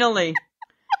something. Finally.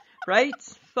 Right?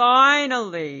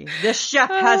 Finally. The chef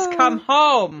has come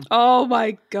home. Oh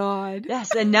my God.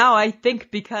 Yes, and now I think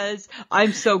because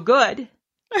I'm so good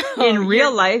in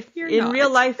real life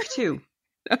too,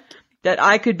 Okay. that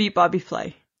I could beat Bobby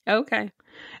Flay. Okay.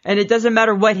 And it doesn't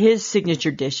matter what his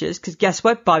signature dish is, because guess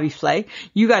what, Bobby Flay?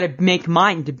 You got to make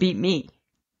mine to beat me.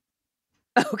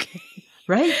 Okay.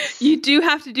 Right? You do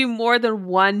have to do more than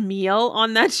one meal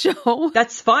on that show.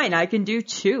 That's fine. I can do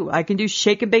 2. I can do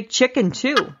shake and bake chicken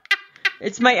too.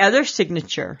 It's my other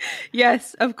signature.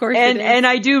 Yes, of course and, it is. And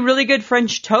I do really good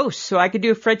French toast. So I could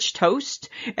do a French toast.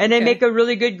 And I make a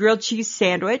really good grilled cheese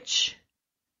sandwich.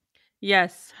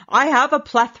 Yes. I have a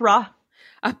plethora.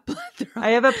 A plethora.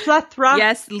 I have a plethora.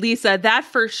 Yes, Lisa, that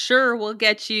for sure will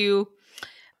get you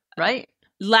right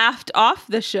laughed off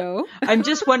the show. I'm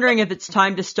just wondering if it's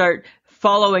time to start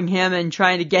following him and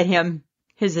trying to get him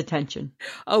his attention.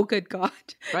 Oh, good God.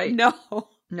 Right? No.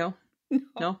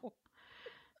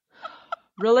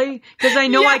 Really? Because I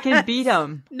know I can beat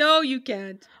him. No, you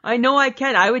can't. I know I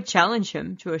can. I would challenge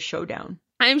him to a showdown.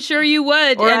 I'm sure you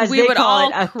would. Or and as we they would call all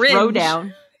it, a cringe.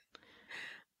 throwdown.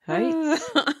 Right?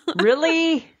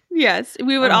 Really? Yes,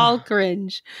 we would all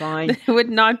cringe. Fine. It would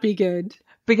not be good.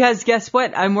 Because guess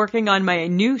what? I'm working on my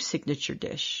new signature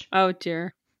dish. Oh,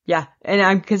 dear. Yeah.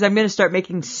 And because I'm going to start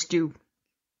making stew.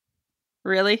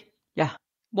 Really? Yeah.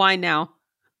 Why now?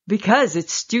 Because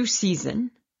it's stew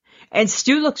season. And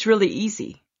stew looks really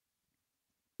easy.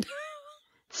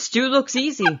 Stew looks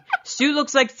easy. Stew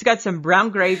looks like it's got some brown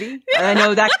gravy. I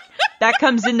know that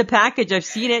comes in the package. I've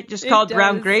seen it, just called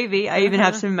brown gravy. I even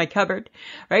have some in my cupboard,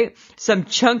 right? Some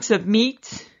chunks of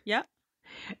meat. Yeah.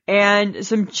 And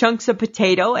some chunks of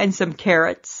potato and some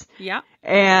carrots. Yeah.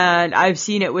 And I've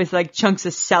seen it with like chunks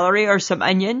of celery or some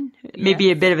onion,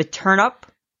 maybe a bit of a turnip.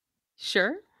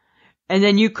 Sure. And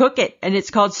then you cook it, and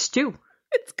it's called stew.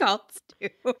 It's called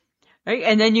stew. Right?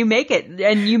 And then you make it,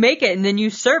 and then you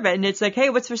serve it, and it's like, hey,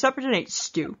 what's for supper tonight?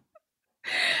 Stew.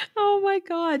 Oh my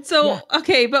God. So,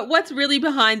 okay, but what's really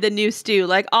behind the new stew?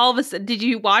 Like all of a sudden, did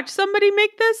you watch somebody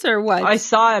make this or what? I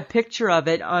saw a picture of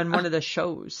it on one of the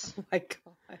shows. Oh my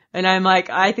God. And I'm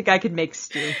like, I think I could make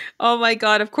stew. Oh my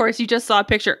God. Of course, you just saw a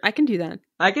picture. I can do that.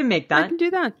 I can make that. I can do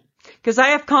that. Because I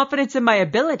have confidence in my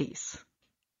abilities.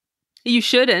 You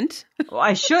shouldn't. Well,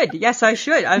 I should. Yes, I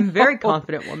should. I'm a very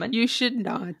confident woman. You should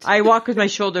not. I walk with my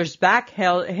shoulders back,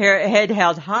 head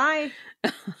held high.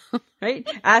 Right?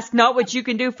 Ask not what you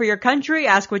can do for your country.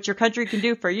 Ask what your country can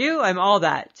do for you. I'm all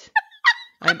that.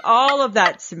 I'm all of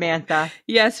that, Samantha.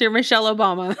 Yes, you're Michelle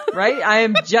Obama. Right? I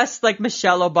am just like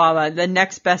Michelle Obama. The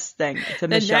next best thing to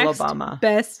Michelle Obama.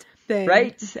 Best thing.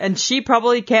 Right? And she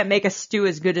probably can't make a stew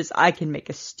as good as I can make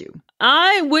a stew.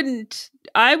 I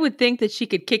would think that she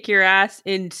could kick your ass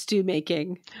in stew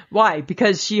making. Why?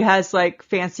 Because she has like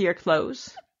fancier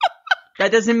clothes?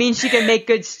 That doesn't mean she can make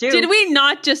good stew. Did we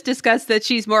not just discuss that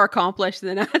she's more accomplished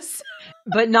than us?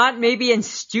 But not maybe in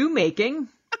stew making.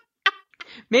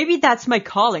 Maybe that's my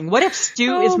calling. What if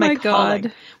stew is my calling?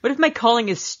 God. What if my calling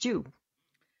is stew?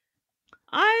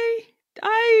 I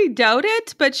doubt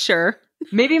it, but sure.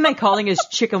 Maybe my calling is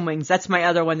chicken wings. That's my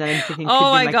other one that I'm thinking could be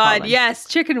my God, calling. yes,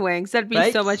 chicken wings. That'd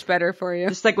be so much better for you.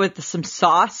 Just like with some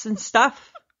sauce and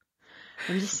stuff.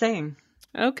 I'm just saying.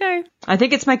 Okay. I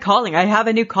think it's my calling. I have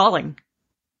a new calling.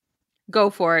 Go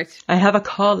for it. I have a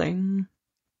calling.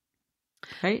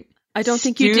 Right? I don't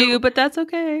think you do, but that's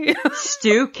okay.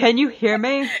 Stu, can you hear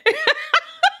me?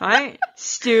 Right?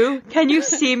 Stu, can you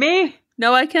see me?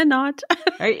 No, I cannot.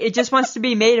 Right? It just wants to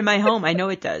be made in my home. I know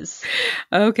it does.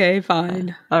 Okay,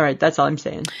 fine. All right. That's all I'm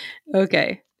saying.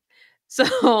 Okay.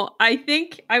 So I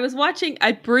think I was watching,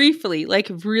 I briefly,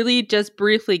 like really just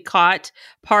briefly caught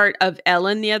part of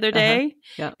Ellen the other day.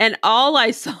 Yeah. And all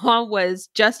I saw was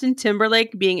Justin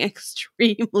Timberlake being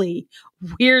extremely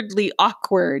weirdly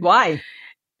awkward. Why?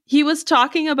 He was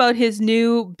talking about his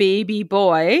new baby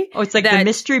boy. Oh, it's like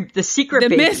the secret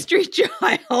baby. The mystery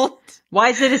child. Why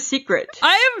is it a secret?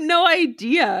 I have no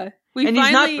idea.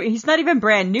 he's not even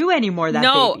brand new anymore, that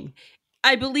baby.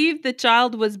 I believe the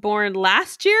child was born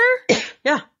last year.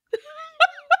 Yeah.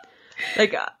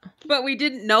 But we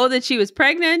didn't know that she was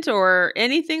pregnant or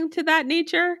anything to that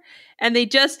nature. And they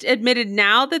just admitted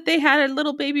now that they had a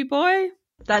little baby boy.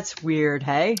 That's weird,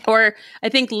 hey? Or I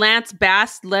think Lance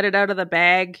Bass let it out of the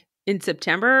bag in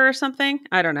September or something.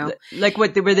 I don't know. Like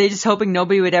what, were they just hoping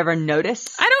nobody would ever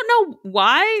notice? I don't know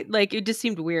why. Like it just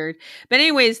seemed weird. But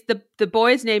anyways, the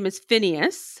boy's name is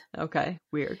Phineas. Okay,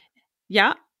 weird.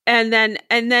 Yeah. And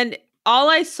then all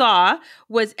I saw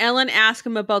was Ellen ask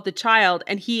him about the child,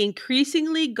 and he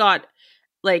increasingly got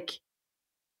like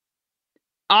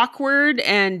awkward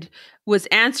and was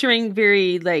answering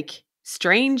very like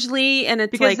strangely. And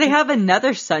it's because they have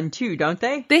another son too, don't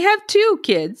they? They have 2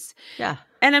 kids. Yeah.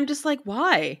 And I'm just like,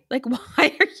 why? Like, why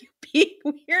are you being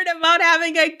weird about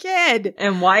having a kid?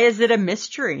 And why is it a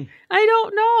mystery? I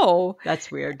don't know.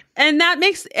 That's weird. And that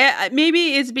makes,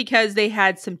 maybe it's because they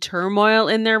had some turmoil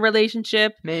in their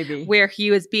relationship. Maybe. Where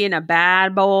he was being a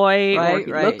bad boy. Right,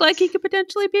 or he looked like he could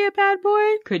potentially be a bad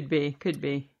boy. Could be.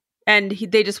 And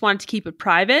they just wanted to keep it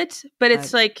private. But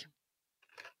it's like,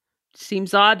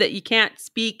 seems odd that you can't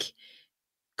speak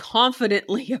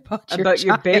confidently about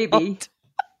your baby.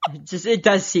 It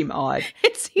does seem odd.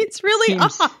 It's really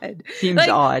odd. Seems like,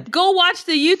 odd. Go watch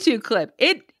the YouTube clip.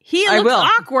 He looks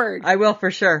awkward. I will for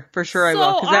sure. For sure, so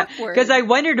I will. Because I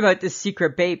wondered about this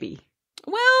secret baby.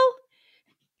 Well,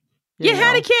 you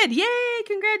had a kid. Yay!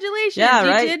 Congratulations. Yeah,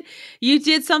 right. You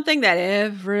did something that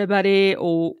everybody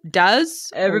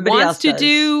does. Everybody wants else to does.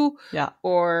 do. Yeah.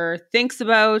 Or thinks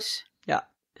about. Yeah.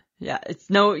 Yeah.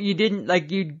 You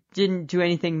didn't do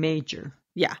anything major.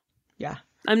 Yeah. Yeah.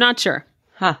 I'm not sure.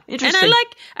 Huh. Interesting. And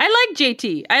I like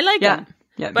JT. I like him.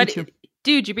 Yeah, but me too.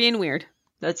 Dude, you're being weird.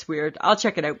 That's weird. I'll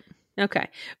check it out. Okay.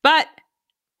 But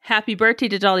happy birthday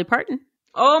to Dolly Parton.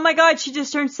 Oh my God, she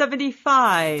just turned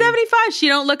 75. 75. She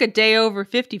don't look a day over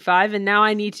 55, and now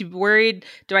I need to be worried.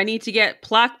 Do I need to get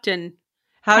plucked and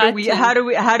how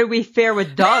do we fare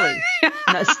with Dolly?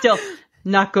 No, still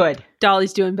not good.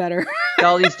 Dolly's doing better.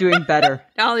 Dolly's doing better.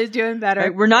 Dolly's doing better.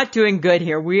 Right, we're not doing good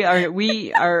here. We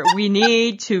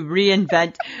need to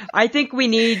reinvent. I think we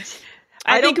need.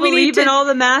 I don't believe in all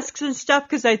the masks and stuff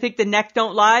because I think the neck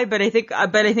don't lie. But I think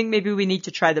maybe we need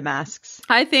to try the masks.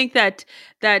 I think that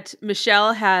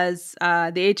Michelle has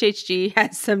the HHG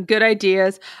has some good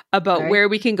ideas about where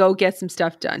we can go get some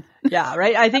stuff done. Yeah,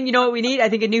 right. I think you know what we need. I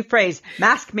think a new phrase: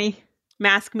 mask me.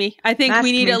 Mask me. I think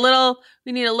we need a little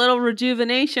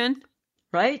rejuvenation.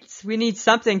 Right? We need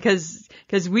something because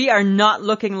we are not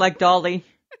looking like Dolly.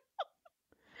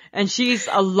 And she's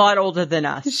a lot older than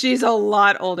us. She's a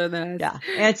lot older than us. Yeah.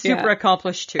 And super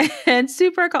accomplished too. And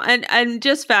and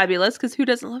just fabulous because who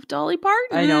doesn't love Dolly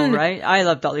Parton? I know, right? I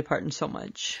love Dolly Parton so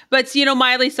much. But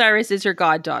Miley Cyrus is your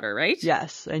goddaughter, right?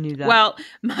 Yes, I knew that. Well,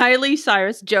 Miley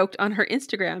Cyrus joked on her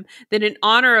Instagram that in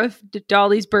honor of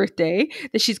Dolly's birthday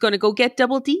that she's going to go get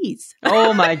double D's.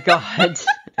 Oh my God.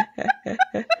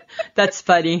 That's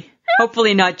funny.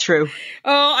 Hopefully not true.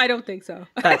 Oh, I don't think so.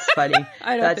 That's funny.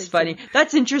 That's funny. So.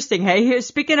 That's interesting. Hey,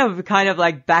 speaking of kind of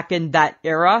like back in that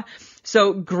era.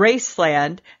 So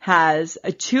Graceland has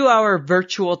a 2-hour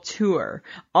virtual tour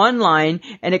online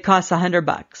and it costs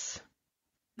 $100.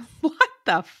 What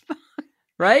the fuck?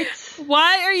 Right?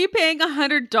 Why are you paying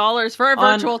 $100 for a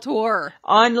virtual tour?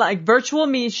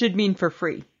 Virtual should mean for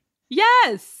free.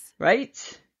 Yes.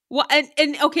 Right? Well,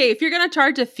 and okay, if you're going to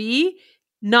charge a fee,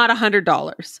 not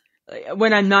 $100.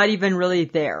 When I'm not even really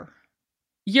there.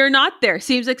 You're not there.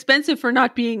 Seems expensive for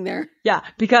not being there. Yeah,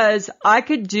 because I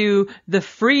could do the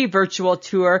free virtual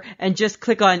tour and just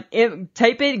click on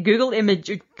type in Google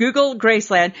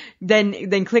Graceland,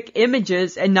 then click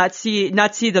images and not see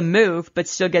the move, but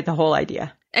still get the whole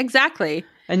idea. Exactly.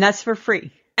 And that's for free.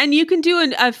 And you can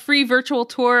do a free virtual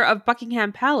tour of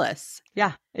Buckingham Palace.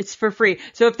 Yeah, it's for free.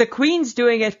 So if the Queen's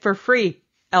doing it for free,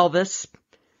 Elvis.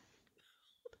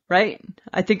 Right?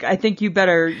 I think you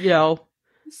better,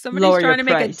 somebody's lower trying your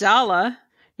to price. make a dollar.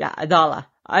 Yeah, a dollar.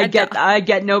 I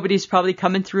get nobody's probably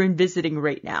coming through and visiting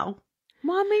right now.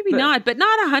 Well, maybe not, but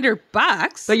not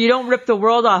 $100. But you don't rip the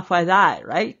world off by that,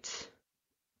 right?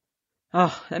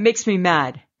 Oh, that makes me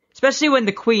mad. Especially when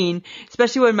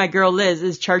my girl Liz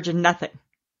is charging nothing.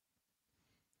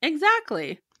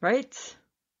 Exactly. Right?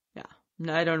 Yeah.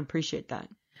 No, I don't appreciate that.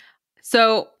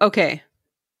 So, okay.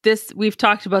 We've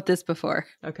talked about this before.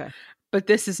 Okay. But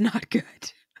this is not good.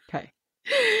 Okay.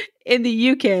 In the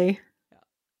UK,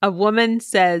 a woman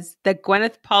says that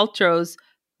Gwyneth Paltrow's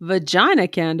vagina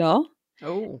candle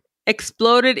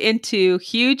exploded into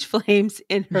huge flames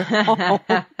in her home.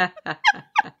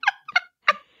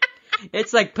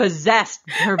 It's like possessed.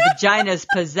 Her vagina's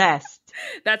possessed.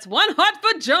 That's one hot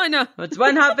vagina. It's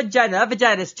one hot vagina. That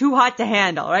vagina's too hot to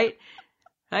handle, right?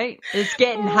 Right? It's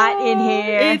getting hot in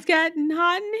here. It's getting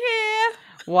hot in here.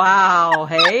 Wow.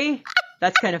 Hey?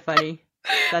 That's kind of funny.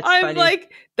 That's I'm funny.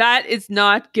 like, that is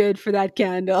not good for that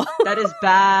candle. That is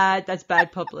bad. That's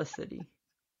bad publicity.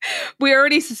 We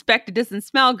already suspect it doesn't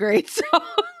smell great, so.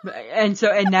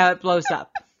 And now it blows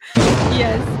up.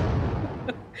 Yes.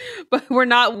 But we're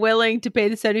not willing to pay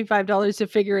the $75 to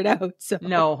figure it out. So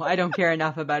no, I don't care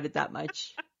enough about it that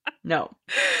much. No.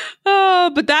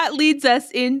 Oh, but that leads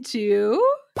us into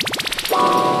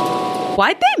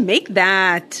why'd they make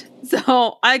that?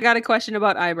 So I got a question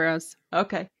about eyebrows.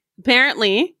 Okay.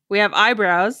 Apparently, we have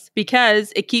eyebrows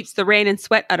because it keeps the rain and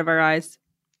sweat out of our eyes.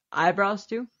 Eyebrows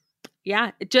do?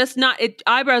 Yeah,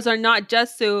 eyebrows are not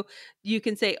just so you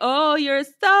can say, "Oh, you're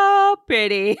so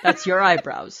pretty." That's your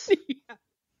eyebrows. Yeah.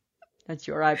 That's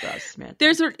your eyebrows,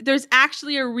 Samantha. There's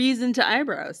actually a reason to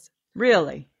eyebrows.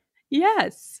 Really?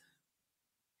 Yes.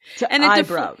 And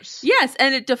eyebrows. Yes,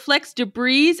 and it deflects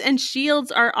debris and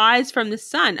shields our eyes from the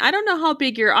sun. I don't know how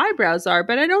big your eyebrows are,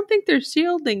 but I don't think they're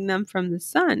shielding them from the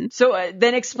sun. So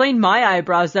then explain my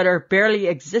eyebrows that are barely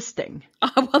existing.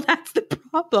 Well, that's the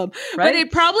problem. Right? But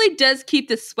it probably does keep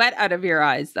the sweat out of your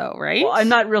eyes, though, right? Well, I'm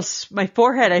not real. My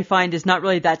forehead, I find, is not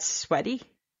really that sweaty.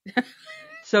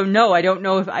 So no, I don't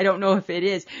know if it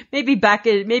is. Maybe back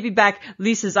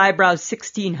Lisa's eyebrows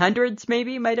 1600s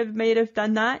maybe might have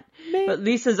done that. Maybe. But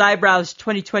Lisa's eyebrows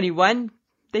 2021,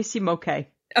 they seem okay.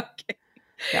 Okay.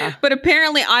 Yeah. But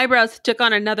apparently eyebrows took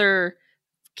on another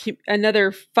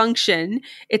function.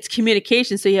 It's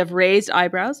communication. So you have raised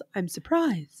eyebrows. I'm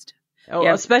surprised. Oh,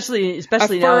 especially a now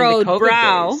furrowed in the COVID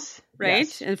brow, days. right?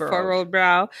 Yes, and furrowed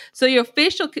brow. So your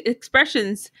facial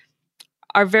expressions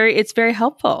it's very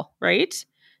helpful, right?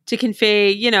 To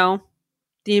convey, the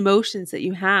emotions that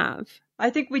you have. I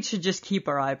think we should just keep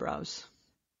our eyebrows.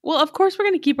 Well, of course we're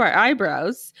going to keep our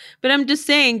eyebrows, but I'm just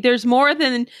saying there's more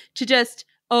than to just,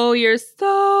 oh, you're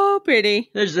so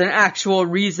pretty. There's an actual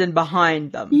reason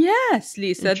behind them. Yes,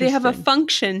 Lisa, they have a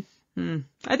function.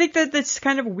 I think that's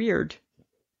kind of weird.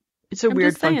 It's a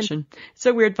weird function. It's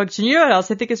a weird function. You know what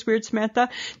else I think is weird, Samantha?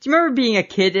 Do you remember being a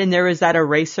kid and there was that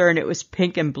eraser and it was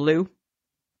pink and blue?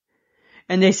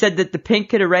 And they said that the pink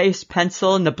could erase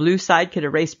pencil and the blue side could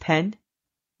erase pen?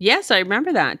 Yes, I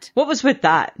remember that. What was with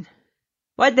that?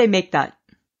 Why'd they make that?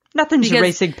 Nothing's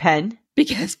erasing pen.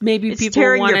 Because maybe it's people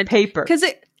tearing wanted your paper. Because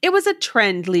it was a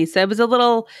trend, Lisa. It was a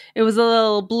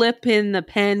little blip in the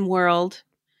pen world.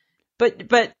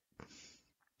 But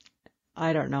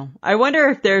I don't know. I wonder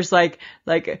if there's like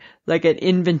an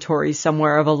inventory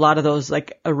somewhere of a lot of those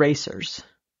like erasers.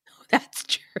 That's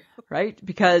true. Right?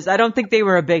 Because I don't think they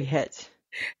were a big hit.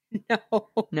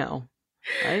 No.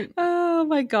 Right? Oh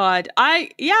my God.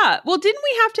 Well, didn't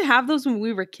we have to have those when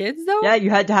we were kids though? Yeah, you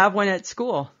had to have one at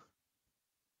school.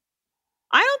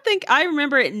 I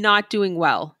remember it not doing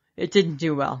well. It didn't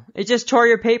do well. It just tore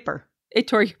your paper. It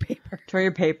tore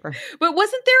your paper. But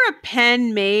wasn't there a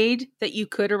pen made that you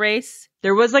could erase?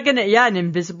 There was like an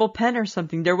invisible pen or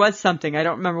something. There was something. I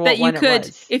don't remember what one it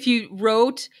was. If you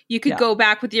wrote, you could go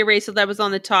back with the eraser that was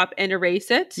on the top and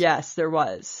erase it. Yes, there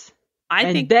was.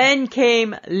 And then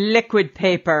came liquid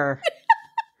paper.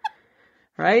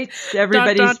 Right?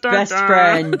 Everybody's best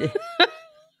friend.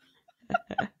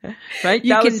 Right?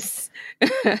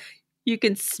 You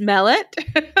can smell it.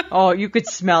 Oh, you could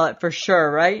smell it for sure,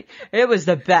 right? It was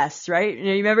the best, right?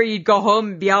 You remember you'd go home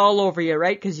and be all over you,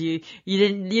 right? Because you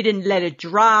didn't let it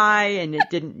dry, and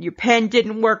your pen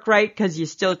didn't work right because you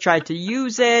still tried to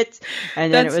use it,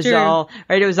 and then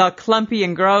it was all clumpy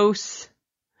and gross.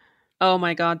 Oh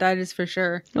my God, that is for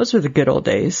sure. Those were the good old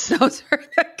days. Those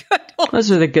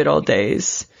were the good old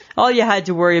days. All you had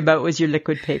to worry about was your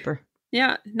liquid paper.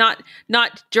 Yeah, not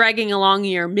dragging along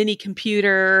your mini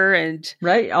computer and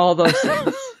right, all those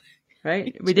things.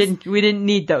 Right? We didn't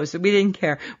need those. We didn't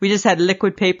care. We just had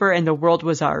liquid paper and the world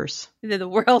was ours. The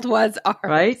world was ours.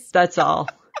 Right? That's all.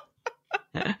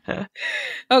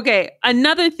 Okay,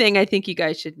 another thing I think you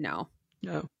guys should know.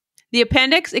 No. The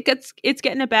appendix, it's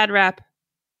getting a bad rap.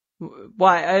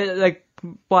 Why?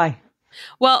 Why?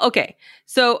 Well, okay.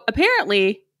 So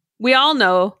apparently, we all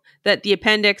know that the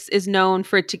appendix is known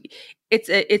for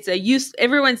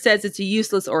everyone says it's a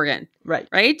useless organ. Right.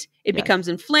 Right? It becomes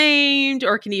inflamed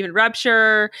or can even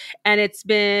rupture, and it's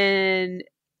been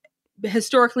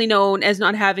historically known as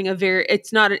not having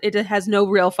it has no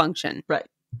real function. Right.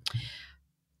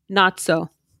 Not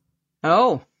so.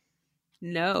 Oh.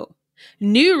 No.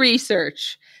 New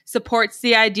research supports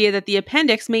the idea that the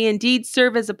appendix may indeed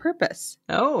serve as a purpose.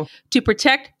 Oh. To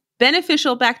protect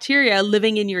beneficial bacteria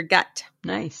living in your gut.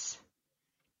 Nice.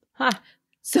 Huh.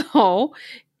 So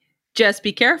just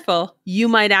be careful. You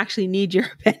might actually need your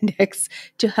appendix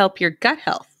to help your gut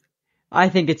health. I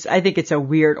think it's a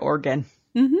weird organ.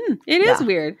 Mm-hmm. It is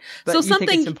weird. But you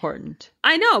think it's important.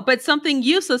 I know, but something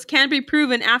useless can be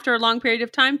proven after a long period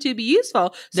of time to be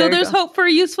useful. So there's hope for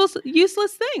useless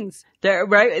things.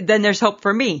 Right? Then there's hope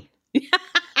for me.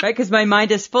 Right? Because my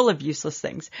mind is full of useless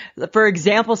things. For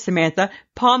example, Samantha,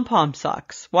 pom-pom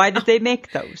socks. Why did they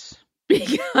make those?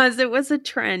 Because it was a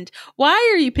trend.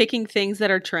 Why are you picking things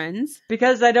that are trends?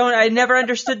 Because I never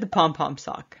understood the pom-pom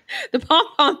sock. The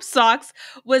pom-pom socks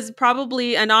was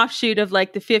probably an offshoot of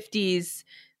like the 50s.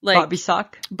 Like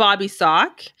Bobby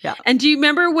sock. Yeah. And do you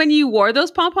remember when you wore those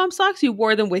pom-pom socks? You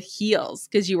wore them with heels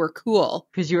because you were cool.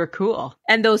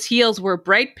 And those heels were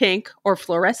bright pink or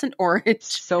fluorescent orange.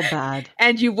 So bad.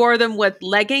 And you wore them with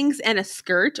leggings and a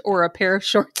skirt or a pair of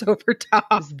shorts over top.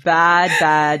 It's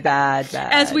bad.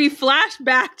 As we flash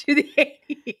back to the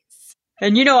 80s.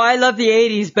 And I love the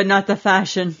 80s, but not the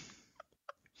fashion.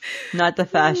 Not the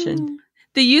fashion.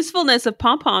 The usefulness of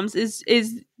pom-poms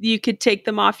is you could take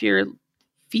them off your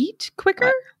feet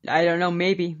quicker? I don't know.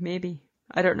 Maybe.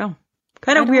 I don't know.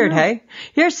 Kind of weird, hey?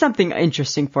 Here's something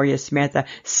interesting for you, Samantha.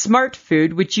 Smart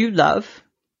Food, which you love,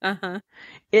 it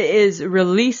is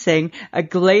releasing a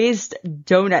glazed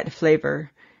donut flavor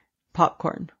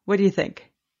popcorn. What do you think?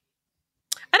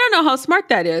 I don't know how smart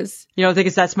that is. You don't think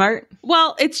it's that smart?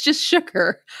 Well, it's just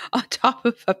sugar on top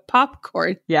of a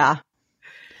popcorn. Yeah.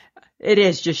 It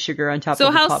is just sugar on top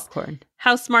of a popcorn.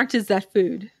 How smart is that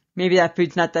food? Maybe that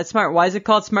food's not that smart. Why is it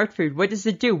called smart food? What does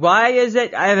it do? Why is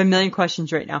it? I have a million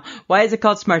questions right now. Why is it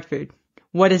called smart food?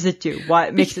 What does it do?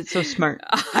 What makes it so smart?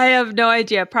 I have no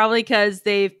idea. Probably because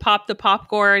they've popped the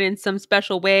popcorn in some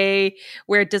special way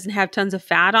where it doesn't have tons of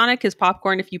fat on it. Because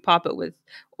popcorn, if you pop it with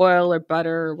oil or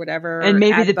butter or whatever. And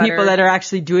maybe the people that are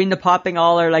actually doing the popping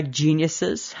all are like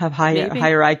geniuses, have higher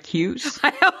IQs.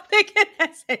 I don't think it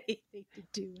has anything to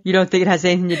do with it. You don't think it has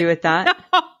anything to do with that?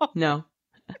 No.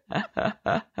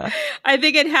 I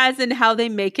think it has in how they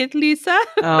make it, Lisa.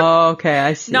 Oh, okay.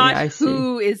 I see. Not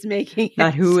who is making it.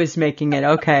 Not who is making it.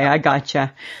 Okay. I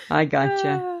gotcha.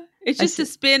 It's just a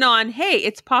spin on, hey,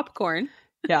 it's popcorn.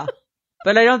 Yeah.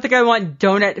 But I don't think I want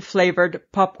donut flavored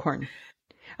popcorn.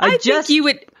 I think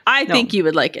you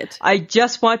would like it. I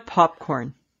just want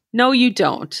popcorn. No, you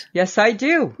don't. Yes, I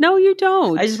do. No, you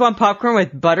don't. I just want popcorn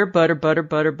with butter.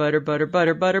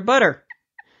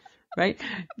 Right?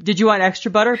 Did you want extra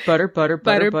butter? Butter.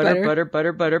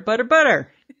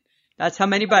 That's how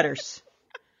many butters.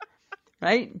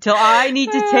 Right? Till I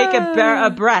need to take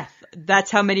a breath.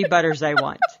 That's how many butters I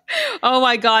want. Oh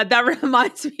my God. That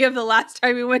reminds me of the last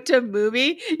time we went to a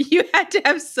movie. You had to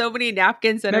have so many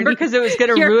napkins. Remember, because it was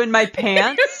going to ruin my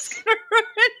pants? It was going to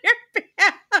ruin your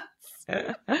pants.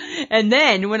 And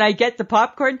then when I get the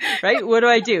popcorn, right, what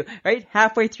do? Right?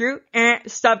 Halfway through,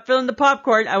 stop filling the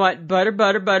popcorn. I want butter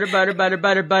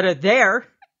there.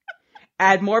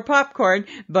 Add more popcorn.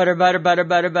 Butter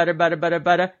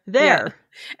there. Yeah.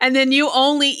 And then you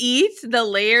only eat the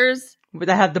layers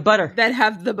that have the butter.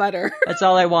 That's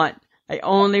all I want. I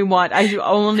only want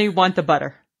the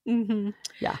butter. Mm-hmm.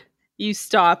 Yeah. You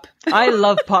stop. I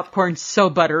love popcorn so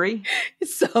buttery.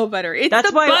 It's so buttery. It's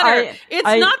the butter.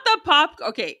 Not the pop.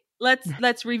 Okay,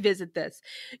 let's revisit this.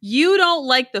 You don't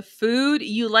like the food.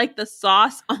 You like the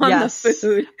sauce on the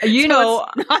food. It's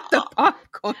not the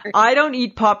popcorn. I don't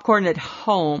eat popcorn at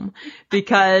home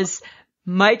because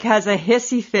Mike has a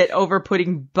hissy fit over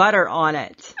putting butter on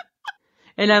it.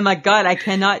 And I'm like, God, I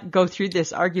cannot go through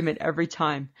this argument every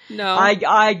time. No.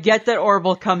 I get that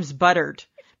Orville comes buttered.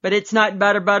 But it's not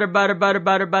butter.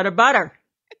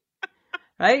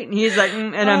 Right? And he's like,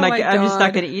 and I'm like, I'm just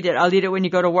not going to eat it. I'll eat it when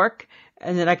you go to work,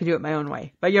 and then I can do it my own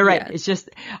way. But you're right. Yes. It's just,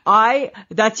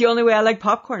 that's the only way I like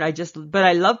popcorn. But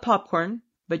I love popcorn,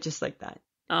 but just like that.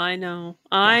 I know.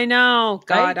 God,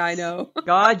 right? I know.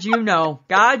 God, you know,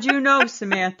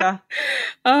 Samantha.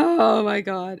 Oh my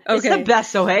God. Okay. It's the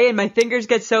best, so hey, and my fingers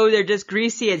get they're just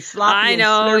greasy and sloppy. I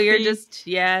know, and you're just,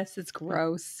 yes, it's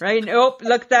gross. Right? Oh,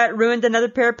 look, that ruined another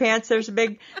pair of pants. There's a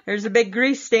big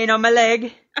grease stain on my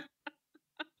leg.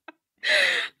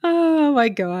 Oh my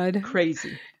God.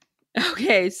 Crazy.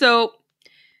 Okay, so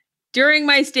during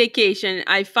my staycation,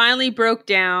 I finally broke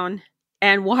down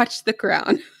and watched The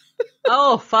Crown.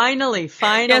 Oh, finally.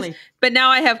 Yes, but now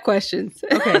I have questions.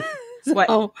 Okay.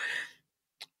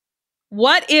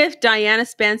 What if Diana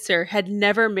Spencer had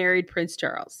never married Prince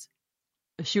Charles?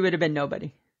 She would have been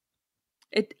nobody.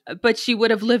 But she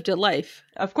would have lived a life.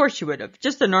 Of course she would have.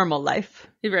 Just a normal life.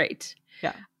 Right.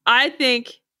 Yeah. I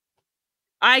think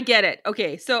I get it.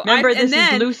 Okay, so remember, this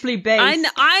is loosely based.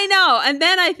 I know, and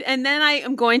then I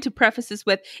am going to preface this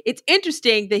with, it's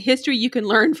interesting the history you can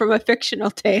learn from a fictional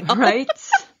tale, right?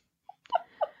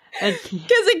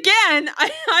 Because again,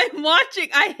 I'm watching.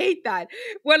 I hate that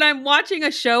when I'm watching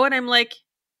a show and I'm like,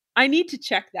 I need to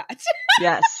check that.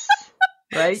 Yes,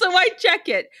 right. So I check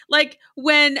it, like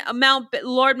when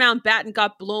Lord Mountbatten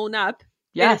got blown up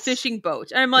in a fishing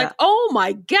boat, and I'm like, oh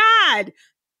my god.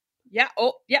 Yeah.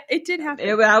 Oh, yeah. It did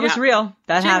happen. That was real.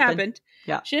 That happened.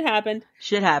 Yeah. Shit happened.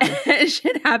 Shit happened.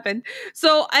 Shit happened.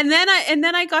 So, and then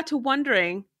I got to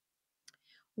wondering,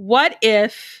 what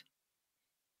if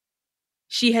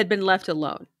she had been left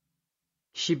alone?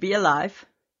 She'd be alive.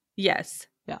 Yes.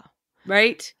 Yeah.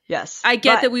 Right? Yes. I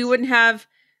get that we wouldn't have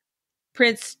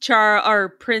Prince Charles or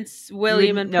Prince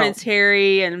William and Prince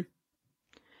Harry and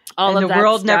all of that stuff. And the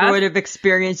world never would have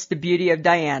experienced the beauty of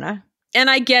Diana. And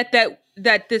I get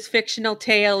that this fictional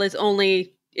tale is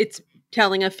it's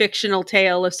telling a fictional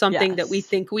tale of something that we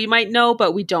think we might know,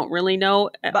 but we don't really know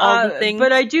all the things.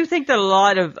 But I do think that a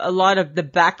lot of the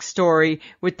backstory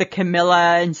with the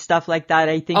Camilla and stuff like that,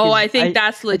 I think. I think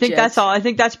that's legit. I think that's all. I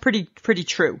think that's pretty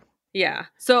true. Yeah.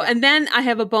 So, and then I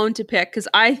have a bone to pick because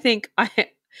I think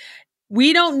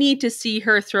we don't need to see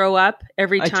her throw up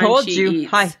every time I told she you.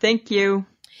 eats. Hi, thank you.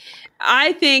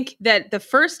 I think that the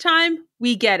first time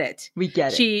we get it. We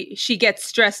get it. She gets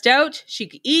stressed out.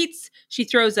 She eats. She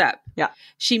throws up. Yeah.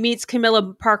 She meets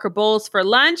Camilla Parker Bowles for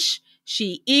lunch.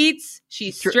 She eats.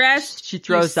 She's stressed. She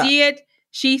throws up. See it.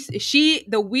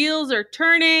 The wheels are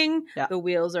turning. Yeah. The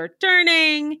wheels are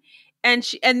turning. And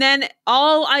then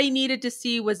all I needed to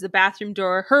see was the bathroom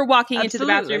door, her walking into the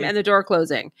bathroom and the door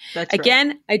closing. That's Again,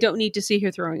 right. I don't need to see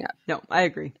her throwing up. No, I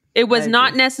agree. It was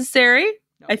not necessary.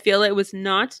 No. I feel it was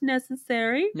not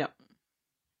necessary. No.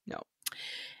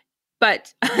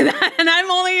 But, and I'm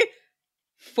only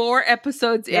 4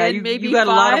 episodes in, maybe you got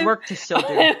 5. a lot of work to still do.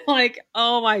 I'm like,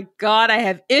 oh my God, I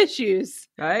have issues.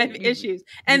 Right? I have issues.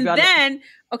 And then,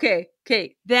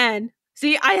 then,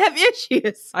 see, I have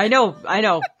issues. I know.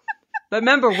 But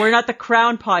remember, we're not the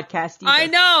Crown podcast either. I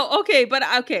know.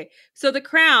 Okay. So the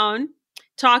Crown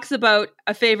talks about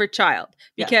a favorite child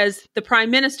because the Prime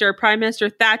Minister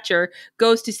Thatcher,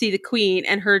 goes to see the Queen,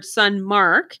 and her son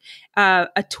Mark,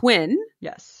 a twin,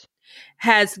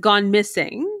 has gone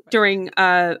missing during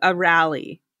a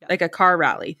rally, like a car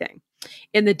rally thing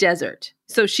in the desert.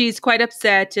 So she's quite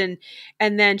upset, and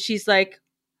then she's like,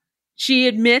 she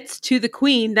admits to the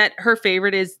Queen that her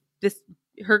favorite is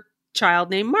her child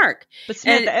named Mark. But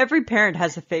Samantha, every parent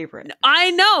has a favorite.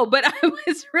 I know, but it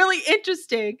was really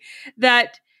interesting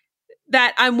that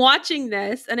I'm watching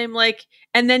this and I'm like,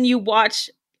 and then you watch,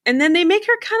 and then they make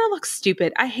her kind of look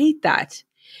stupid. I hate that.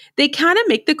 They kind of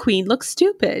make the Queen look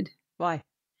stupid. Why?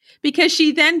 Because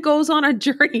she then goes on a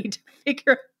journey to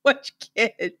figure out which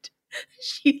kid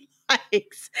she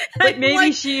likes. But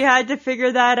maybe she had to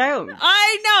figure that out.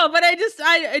 I know,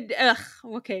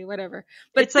 but okay, whatever.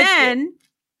 But it's then...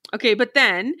 but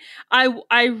then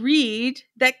I read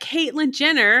that Caitlyn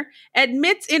Jenner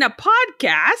admits in a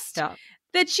podcast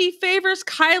that she favors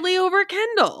Kylie over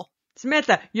Kendall.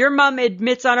 Samantha, your mom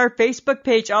admits on her Facebook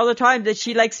page all the time that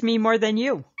she likes me more than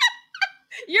you.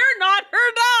 You're not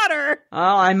her daughter.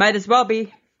 Oh, I might as well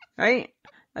be, right?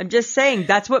 I'm just saying,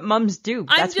 that's what moms do.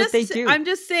 That's what they do. I'm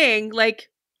just saying, like,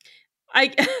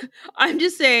 I'm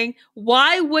just saying,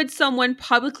 why would someone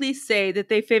publicly say that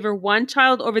they favor one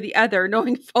child over the other,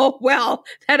 knowing full well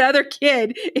that other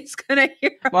kid is going to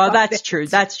hear about Well, that's true.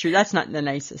 That's true. That's not the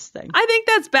nicest thing. I think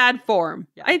that's bad form.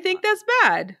 Yeah. I think that's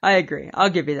bad. I agree. I'll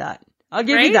give you that.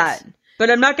 You that. But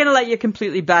I'm not going to let you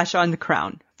completely bash on The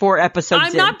Crown 4 episodes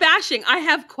I'm not bashing. I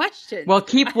have questions. Well,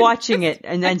 keep watching it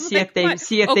and then see if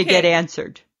they get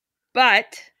answered.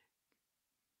 But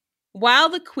while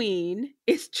the Queen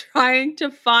is trying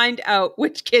to find out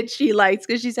which kid she likes,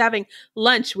 because she's having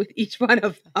lunch with each one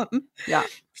of them. Yeah.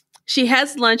 She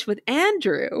has lunch with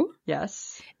Andrew.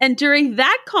 Yes. And during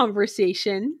that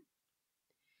conversation,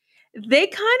 they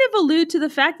kind of allude to the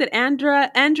fact that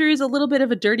Andrew is a little bit of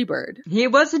a dirty bird. He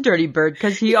was a dirty bird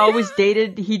because he always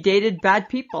dated bad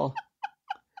people.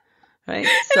 Right?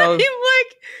 So and I'm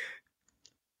like,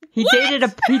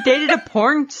 he dated a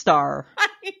porn star. I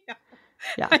know.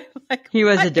 Yeah. Like, he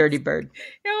was a dirty bird.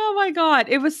 Oh my God.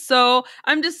 It was so,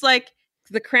 I'm just like,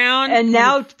 The Crown. And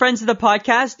now, friends of the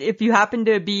podcast, if you happen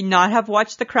to not have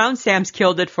watched The Crown, Sam's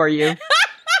killed it for you.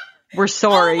 We're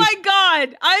sorry. Oh my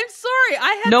God. I'm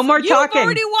sorry. No more talking. You've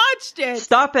already watched it.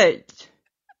 Stop it.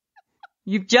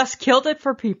 You've just killed it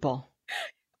for people.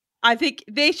 I think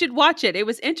they should watch it. It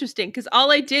was interesting because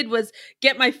all I did was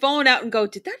get my phone out and go,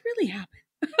 did that really happen?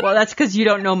 Well, that's because you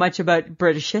don't know much about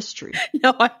British history.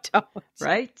 No, I don't.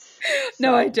 Right?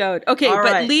 No, I don't. Okay, but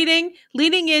right.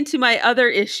 leading into my other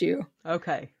issue.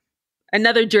 Okay.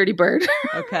 Another dirty bird.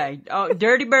 Okay. Oh,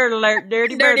 dirty bird alert.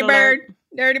 Dirty bird alert.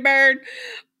 Dirty bird.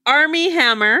 Armie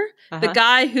Hammer, the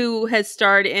guy who has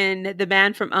starred in The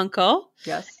Man from U.N.C.L.E.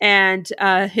 Yes. And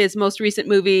his most recent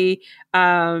movie,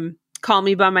 Call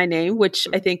Me By My Name, which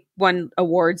I think won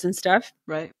awards and stuff.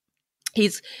 Right.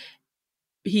 He's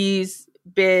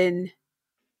been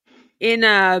in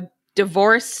a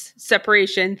divorce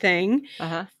separation thing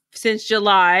since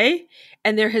July,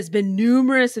 and there has been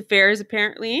numerous affairs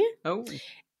apparently. Oh.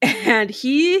 And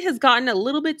he has gotten a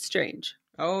little bit strange.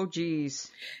 Oh, geez.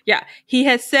 Yeah. He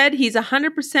has said he's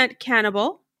 100%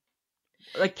 cannibal.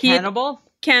 Like cannibal?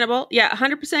 Cannibal. Yeah,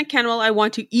 100% cannibal. I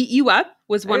want to eat you up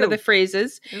was one of the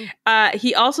phrases.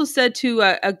 He also said to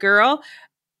a girl,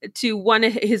 to one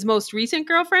of his most recent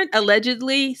girlfriend,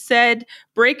 allegedly said,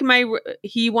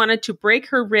 he wanted to break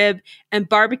her rib and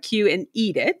barbecue and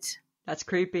eat it. That's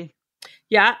creepy.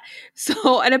 Yeah.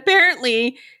 So, and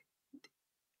apparently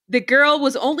the girl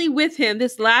was only with him,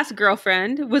 this last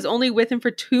girlfriend was only with him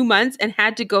for 2 months and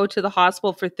had to go to the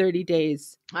hospital for 30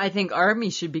 days. I think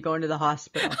Armie should be going to the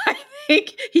hospital. I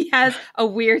think he has a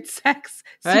weird sex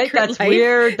secret That's life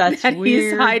weird. That's that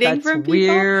weird. He's hiding from people.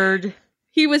 Weird.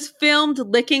 He was filmed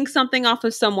licking something off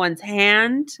of someone's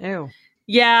hand. Ew.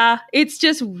 Yeah, it's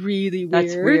just really weird.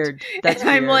 That's weird. That's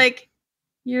weird. I'm like,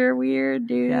 you're weird,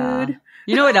 dude. Yeah.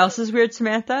 You know what else is weird,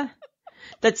 Samantha?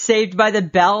 That Saved by the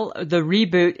Bell, the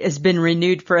reboot, has been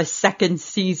renewed for a second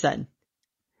season.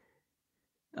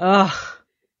 Ugh.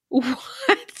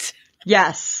 What?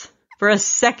 Yes, for a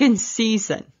second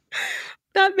season.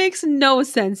 That makes no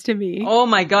sense to me. Oh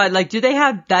my God. Like, do they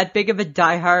have that big of a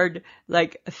diehard,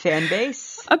 like, fan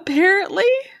base? Apparently.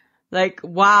 Like,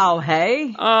 wow,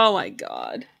 hey? Oh my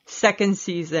God. Second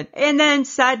season. And then,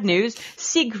 sad news,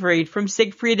 Siegfried from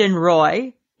Siegfried and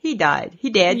Roy, he died. He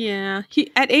did. Yeah.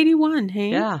 At 81,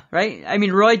 hey? Yeah, right? I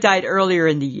mean, Roy died earlier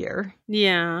in the year.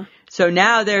 Yeah. So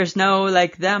now there's no,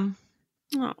 like, them.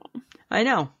 Oh. I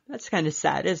know. That's kind of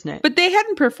sad, isn't it? But they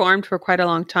hadn't performed for quite a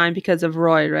long time because of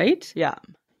Roy, right? Yeah.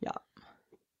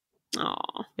 Oh.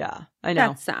 Yeah, I know.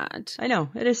 That's sad. I know.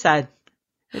 It is sad.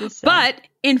 It is sad. But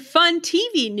in fun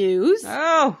TV news,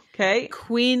 oh, okay.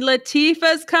 Queen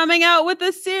Latifah's coming out with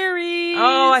a series.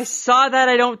 Oh, I saw that.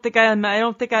 I don't think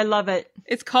I love it.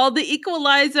 It's called The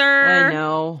Equalizer. I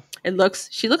know.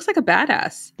 She looks like a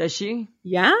badass. Does she?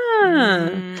 Yeah.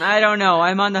 I don't know.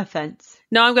 I'm on the fence.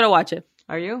 No, I'm going to watch it.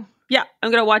 Are you? Yeah,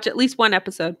 I'm going to watch at least one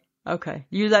episode. Okay.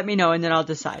 You let me know and then I'll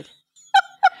decide.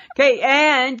 Okay,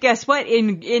 and guess what?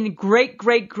 In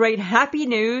great happy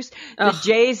news, the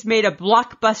Jays made a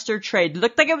blockbuster trade.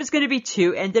 Looked like it was going to be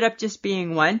 2, ended up just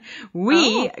being 1.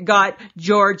 We got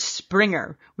George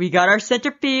Springer. We got our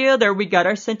center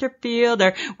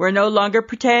fielder. We're no longer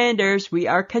pretenders. We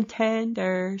are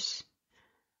contenders.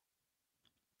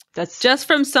 That's just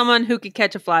from someone who could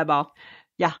catch a fly ball.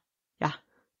 Yeah.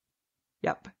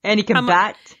 Yep. And he can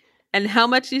bat. And how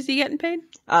much is he getting paid?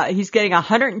 He's getting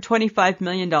 $125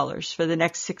 million for the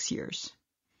next 6 years.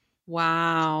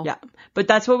 Wow. Yeah. But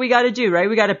that's what we got to do, right?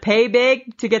 We got to pay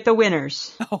big to get the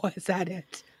winners. Oh, is that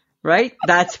it? Right?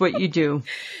 That's what you do.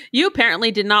 You apparently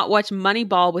did not watch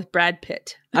Moneyball with Brad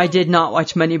Pitt. I did not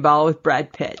watch Moneyball with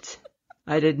Brad Pitt.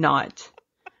 I did not.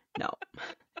 No.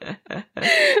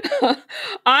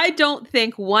 I don't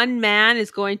think one man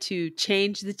is going to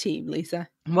change the team, Lisa.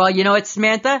 Well, you know what,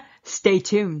 Samantha? Stay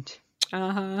tuned.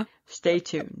 Uh-huh. Stay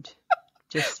tuned.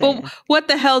 Just saying. Well, what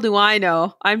the hell do I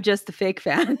know? I'm just a fake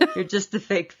fan. You're just a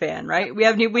fake fan, right? We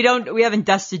haven't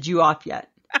dusted you off yet.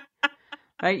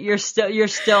 Right? You're still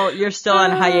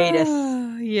on hiatus.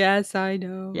 Yes, I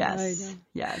know. Yes.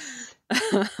 Yes.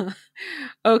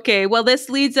 Okay, well, this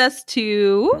leads us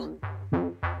to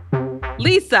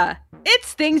Lisa.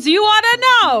 It's things you want to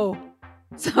know.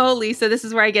 So, Lisa, this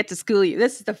is where I get to school you.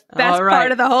 This is the best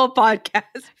part of the whole podcast.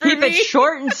 Keep it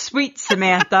short and sweet,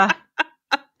 Samantha.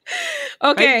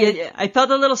 Okay. Right? I felt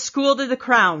a little school to the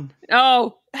crown.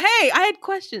 Oh, hey, I had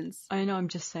questions. I know, I'm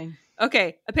just saying.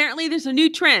 Okay, apparently there's a new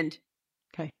trend.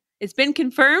 Okay. It's been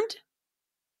confirmed.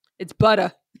 It's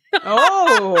butter.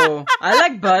 Oh, I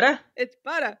like butter. It's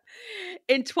butter.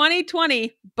 In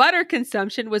 2020, butter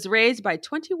consumption was raised by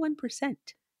 21%.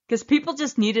 Because people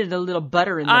just needed a little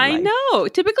butter in their life. I know.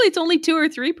 Typically, it's only 2 or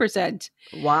 3%.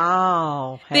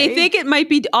 Wow. Hey. They think it might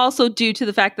be also due to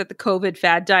the fact that the COVID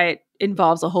fad diet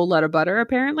involves a whole lot of butter,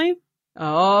 apparently.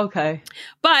 Oh, okay.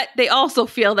 But they also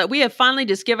feel that we have finally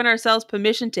just given ourselves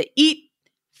permission to eat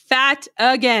fat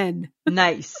again.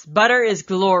 Nice. Butter is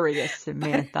glorious,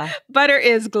 Samantha. Butter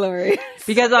is glorious.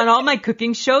 Because on all my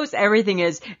cooking shows, everything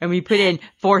is, and we put in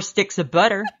 4 sticks of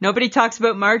butter. Nobody talks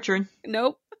about margarine.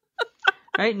 Nope.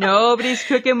 Right? Nobody's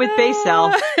cooking with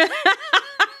Basil.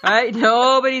 Right?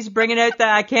 Nobody's bringing out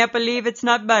that, I can't believe it's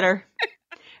not butter.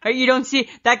 Right? You don't see,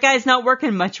 that guy's not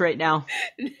working much right now.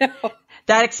 No.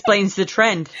 That explains the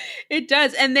trend. It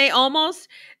does. And they almost,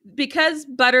 because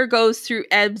butter goes through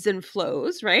ebbs and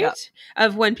flows, right? Yep.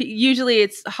 Of when, usually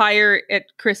it's higher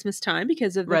at Christmas time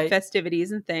because of the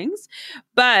festivities and things.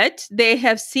 But they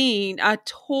have seen a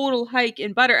total hike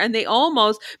in butter, and they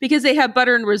almost, because they have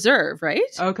butter in reserve, right?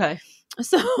 Okay.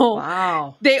 So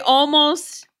wow. They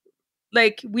almost,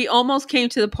 like, we almost came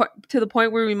to the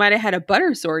point where we might have had a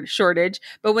butter shortage,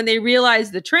 but when they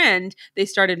realized the trend, they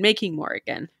started making more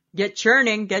again. Get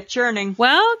churning.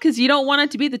 Well, because you don't want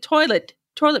it to be the toilet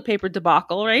paper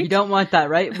debacle, right? You don't want that,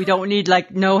 right? We don't need,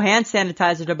 like, no hand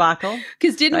sanitizer debacle.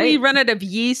 Because didn't we run out of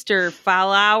yeast or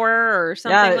flour or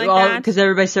something like that? Because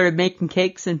everybody started making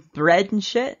cakes and bread and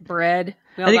shit. Bread.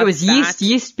 I think it was yeast.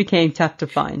 Yeast became tough to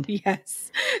find. Yes.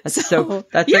 That's a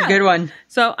good one.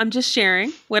 So I'm just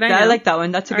sharing what I know. I like that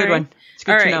one. That's a good one. It's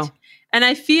good to know. And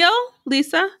I feel,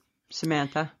 Lisa.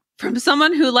 Samantha. From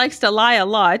someone who likes to lie a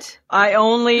lot. I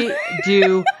only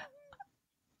do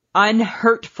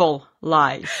unhurtful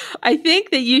lies. I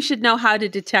think that you should know how to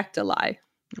detect a lie.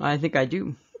 I think I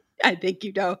do. I think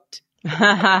you don't.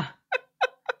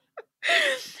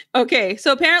 Okay,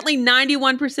 so apparently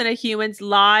 91% of humans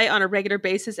lie on a regular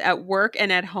basis at work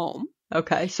and at home.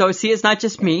 Okay, so see, it's not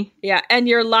just me. Yeah, and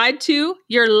you're lied to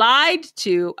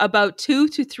about 2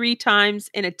 to 3 times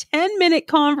in a 10-minute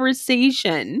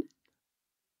conversation.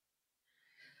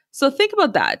 So think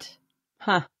about that.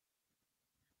 Huh.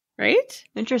 Right?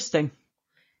 Interesting.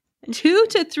 2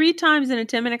 to 3 times in a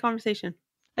 10-minute conversation.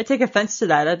 I take offense to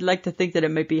that. I'd like to think that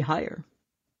it might be higher.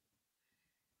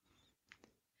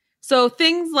 So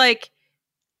things like,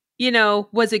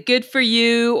 was it good for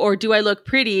you or do I look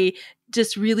pretty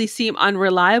just really seem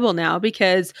unreliable now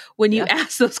because when you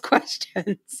ask those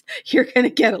questions, you're going to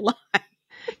get a lie.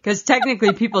 Because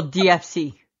technically people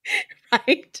DFC.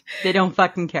 Right? They don't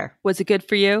fucking care. Was it good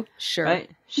for you? Sure. Right?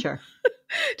 Sure.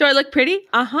 Do I look pretty?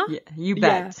 Uh-huh. Yeah, you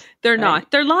bet. Yeah, they're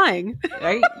not. They're lying.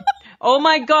 Right? Oh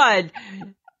my God.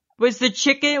 Was the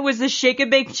shake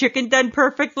and bake chicken done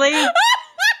perfectly?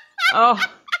 Oh.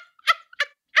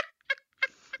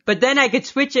 But then I could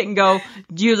switch it and go,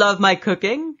 do you love my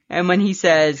cooking? And when he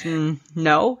says,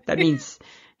 no, that means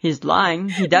he's lying.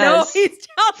 He does. No, he's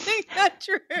telling the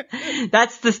truth.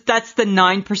 That's the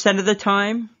 9% of the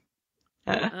time.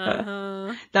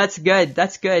 That's good.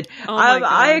 That's good. Oh my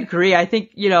God. I agree. I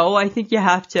think, you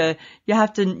have to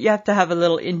have a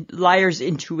little liar's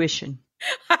intuition.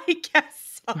 I guess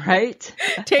so. Right?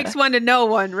 Takes one to know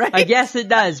one, right? I guess it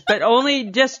does, but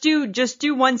only just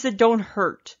do ones that don't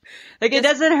hurt. Like it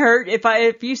doesn't hurt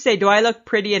if you say, do I look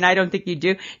pretty? And I don't think you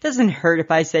do. It doesn't hurt if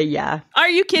I say yeah. Are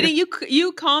you kidding?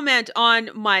 You comment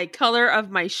on my color of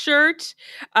my shirt,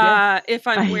 if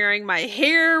I'm wearing my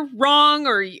hair wrong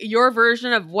or your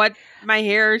version of what my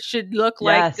hair should look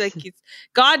like. Yes. Like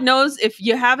God knows if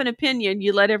you have an opinion,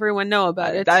 you let everyone know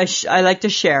about it. I like to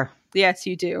share. Yes,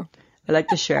 you do. I like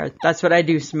to share. That's what I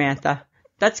do, Samantha.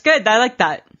 That's good. I like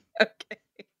that. Okay.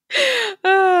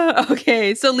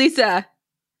 Okay. So, Lisa,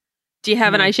 do you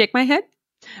have an I shake my head?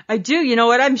 I do. You know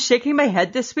what? I'm shaking my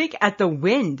head this week at the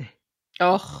wind.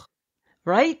 Oh.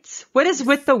 Right? What is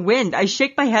with the wind? I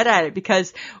shake my head at it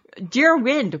because, dear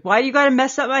wind, why you got to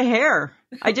mess up my hair?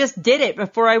 I just did it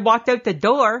before I walked out the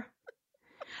door.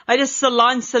 I just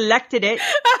salon selected it.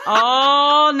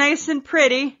 All nice and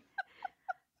pretty.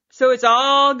 So it's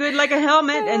all good like a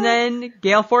helmet, and then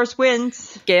gale force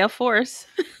winds. Gale force.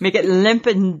 Make it limp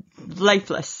and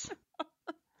lifeless.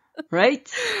 Right?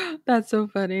 That's so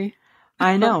funny.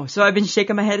 I know. So I've been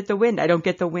shaking my head at the wind. I don't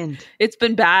get the wind. It's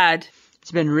been bad.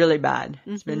 It's been really bad.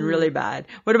 It's been really bad.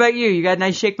 What about you? You got a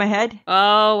nice shake my head?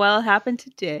 Oh, well, it happened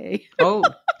today. Oh,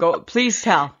 go. Please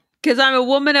tell. Because I'm a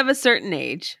woman of a certain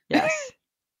age. Yes.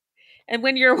 And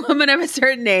when you're a woman of a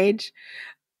certain age,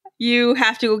 you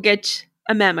have to go get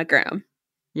a mammogram.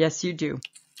 Yes, you do.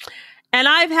 And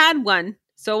I've had one,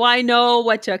 so I know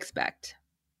what to expect.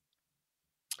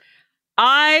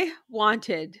 I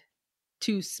wanted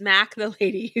to smack the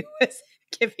lady who was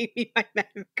giving me my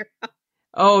mammogram.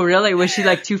 Oh, really? Was she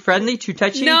like too friendly, too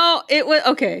touchy? No, it was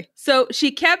okay. So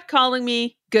she kept calling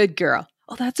me good girl.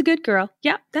 Oh, that's a good girl.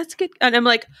 Yeah, that's good. And I'm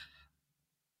like,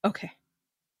 okay.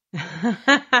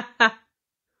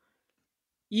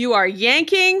 You are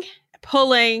yanking,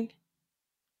 pulling,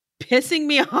 pissing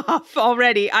me off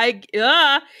already.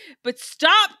 But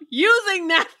stop using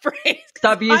that phrase.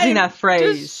 Stop using that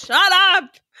phrase. Just shut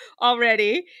up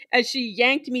already. As she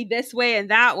yanked me this way and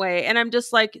that way. And I'm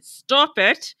just like, stop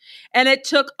it. And it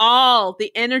took all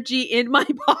the energy in my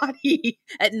body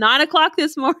at 9:00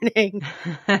 this morning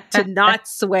to not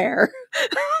swear.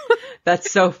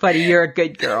 That's so funny. You're a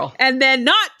good girl. And then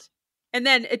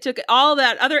it took all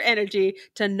that other energy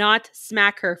to not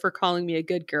smack her for calling me a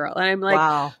good girl. And I'm like,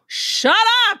 wow. Shut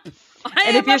up.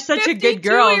 And if you're such a good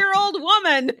girl, 52-year-old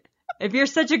woman. If you're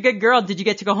such a good girl, did you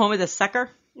get to go home with a sucker?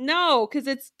 No, because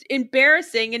it's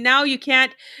embarrassing. And now you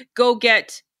can't go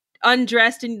get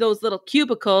undressed in those little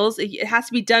cubicles. It has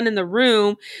to be done in the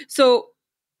room. So,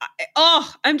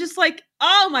 I'm just like,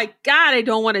 oh my God, I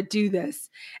don't want to do this.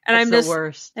 And That's the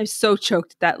worst. I'm so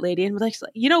choked at that lady. And I'm like,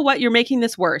 you know what? You're making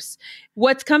this worse.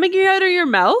 What's coming out of your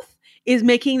mouth is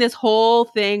making this whole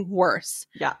thing worse.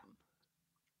 Yeah.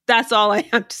 That's all I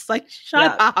am. Just like,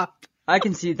 shut up. I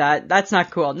can see that. That's not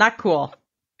cool. Not cool.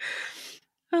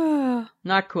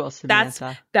 Not cool,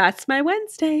 Samantha. That's my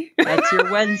Wednesday. That's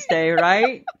your Wednesday,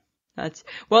 right?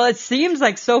 Well, it seems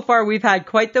like so far we've had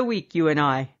quite the week, you and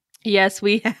I. Yes,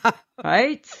 we have.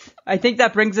 Right? I think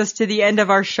that brings us to the end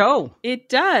of our show. It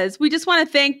does. We just want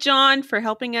to thank John for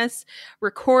helping us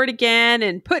record again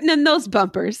and putting in those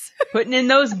bumpers.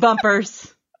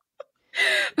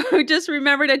 Just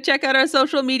remember to check out our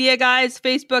social media, guys.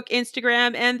 Facebook,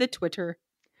 Instagram, and the Twitter.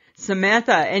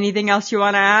 Samantha, anything else you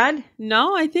want to add?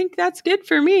 No, I think that's good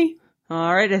for me.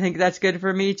 All right. I think that's good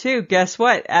for me too. Guess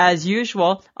what? As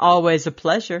usual, always a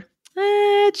pleasure.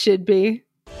 It should be.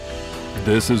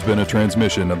 This has been a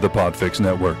transmission of the Podfix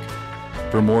Network.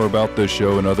 For more about this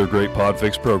show and other great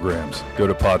Podfix programs, go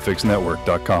to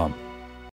podfixnetwork.com.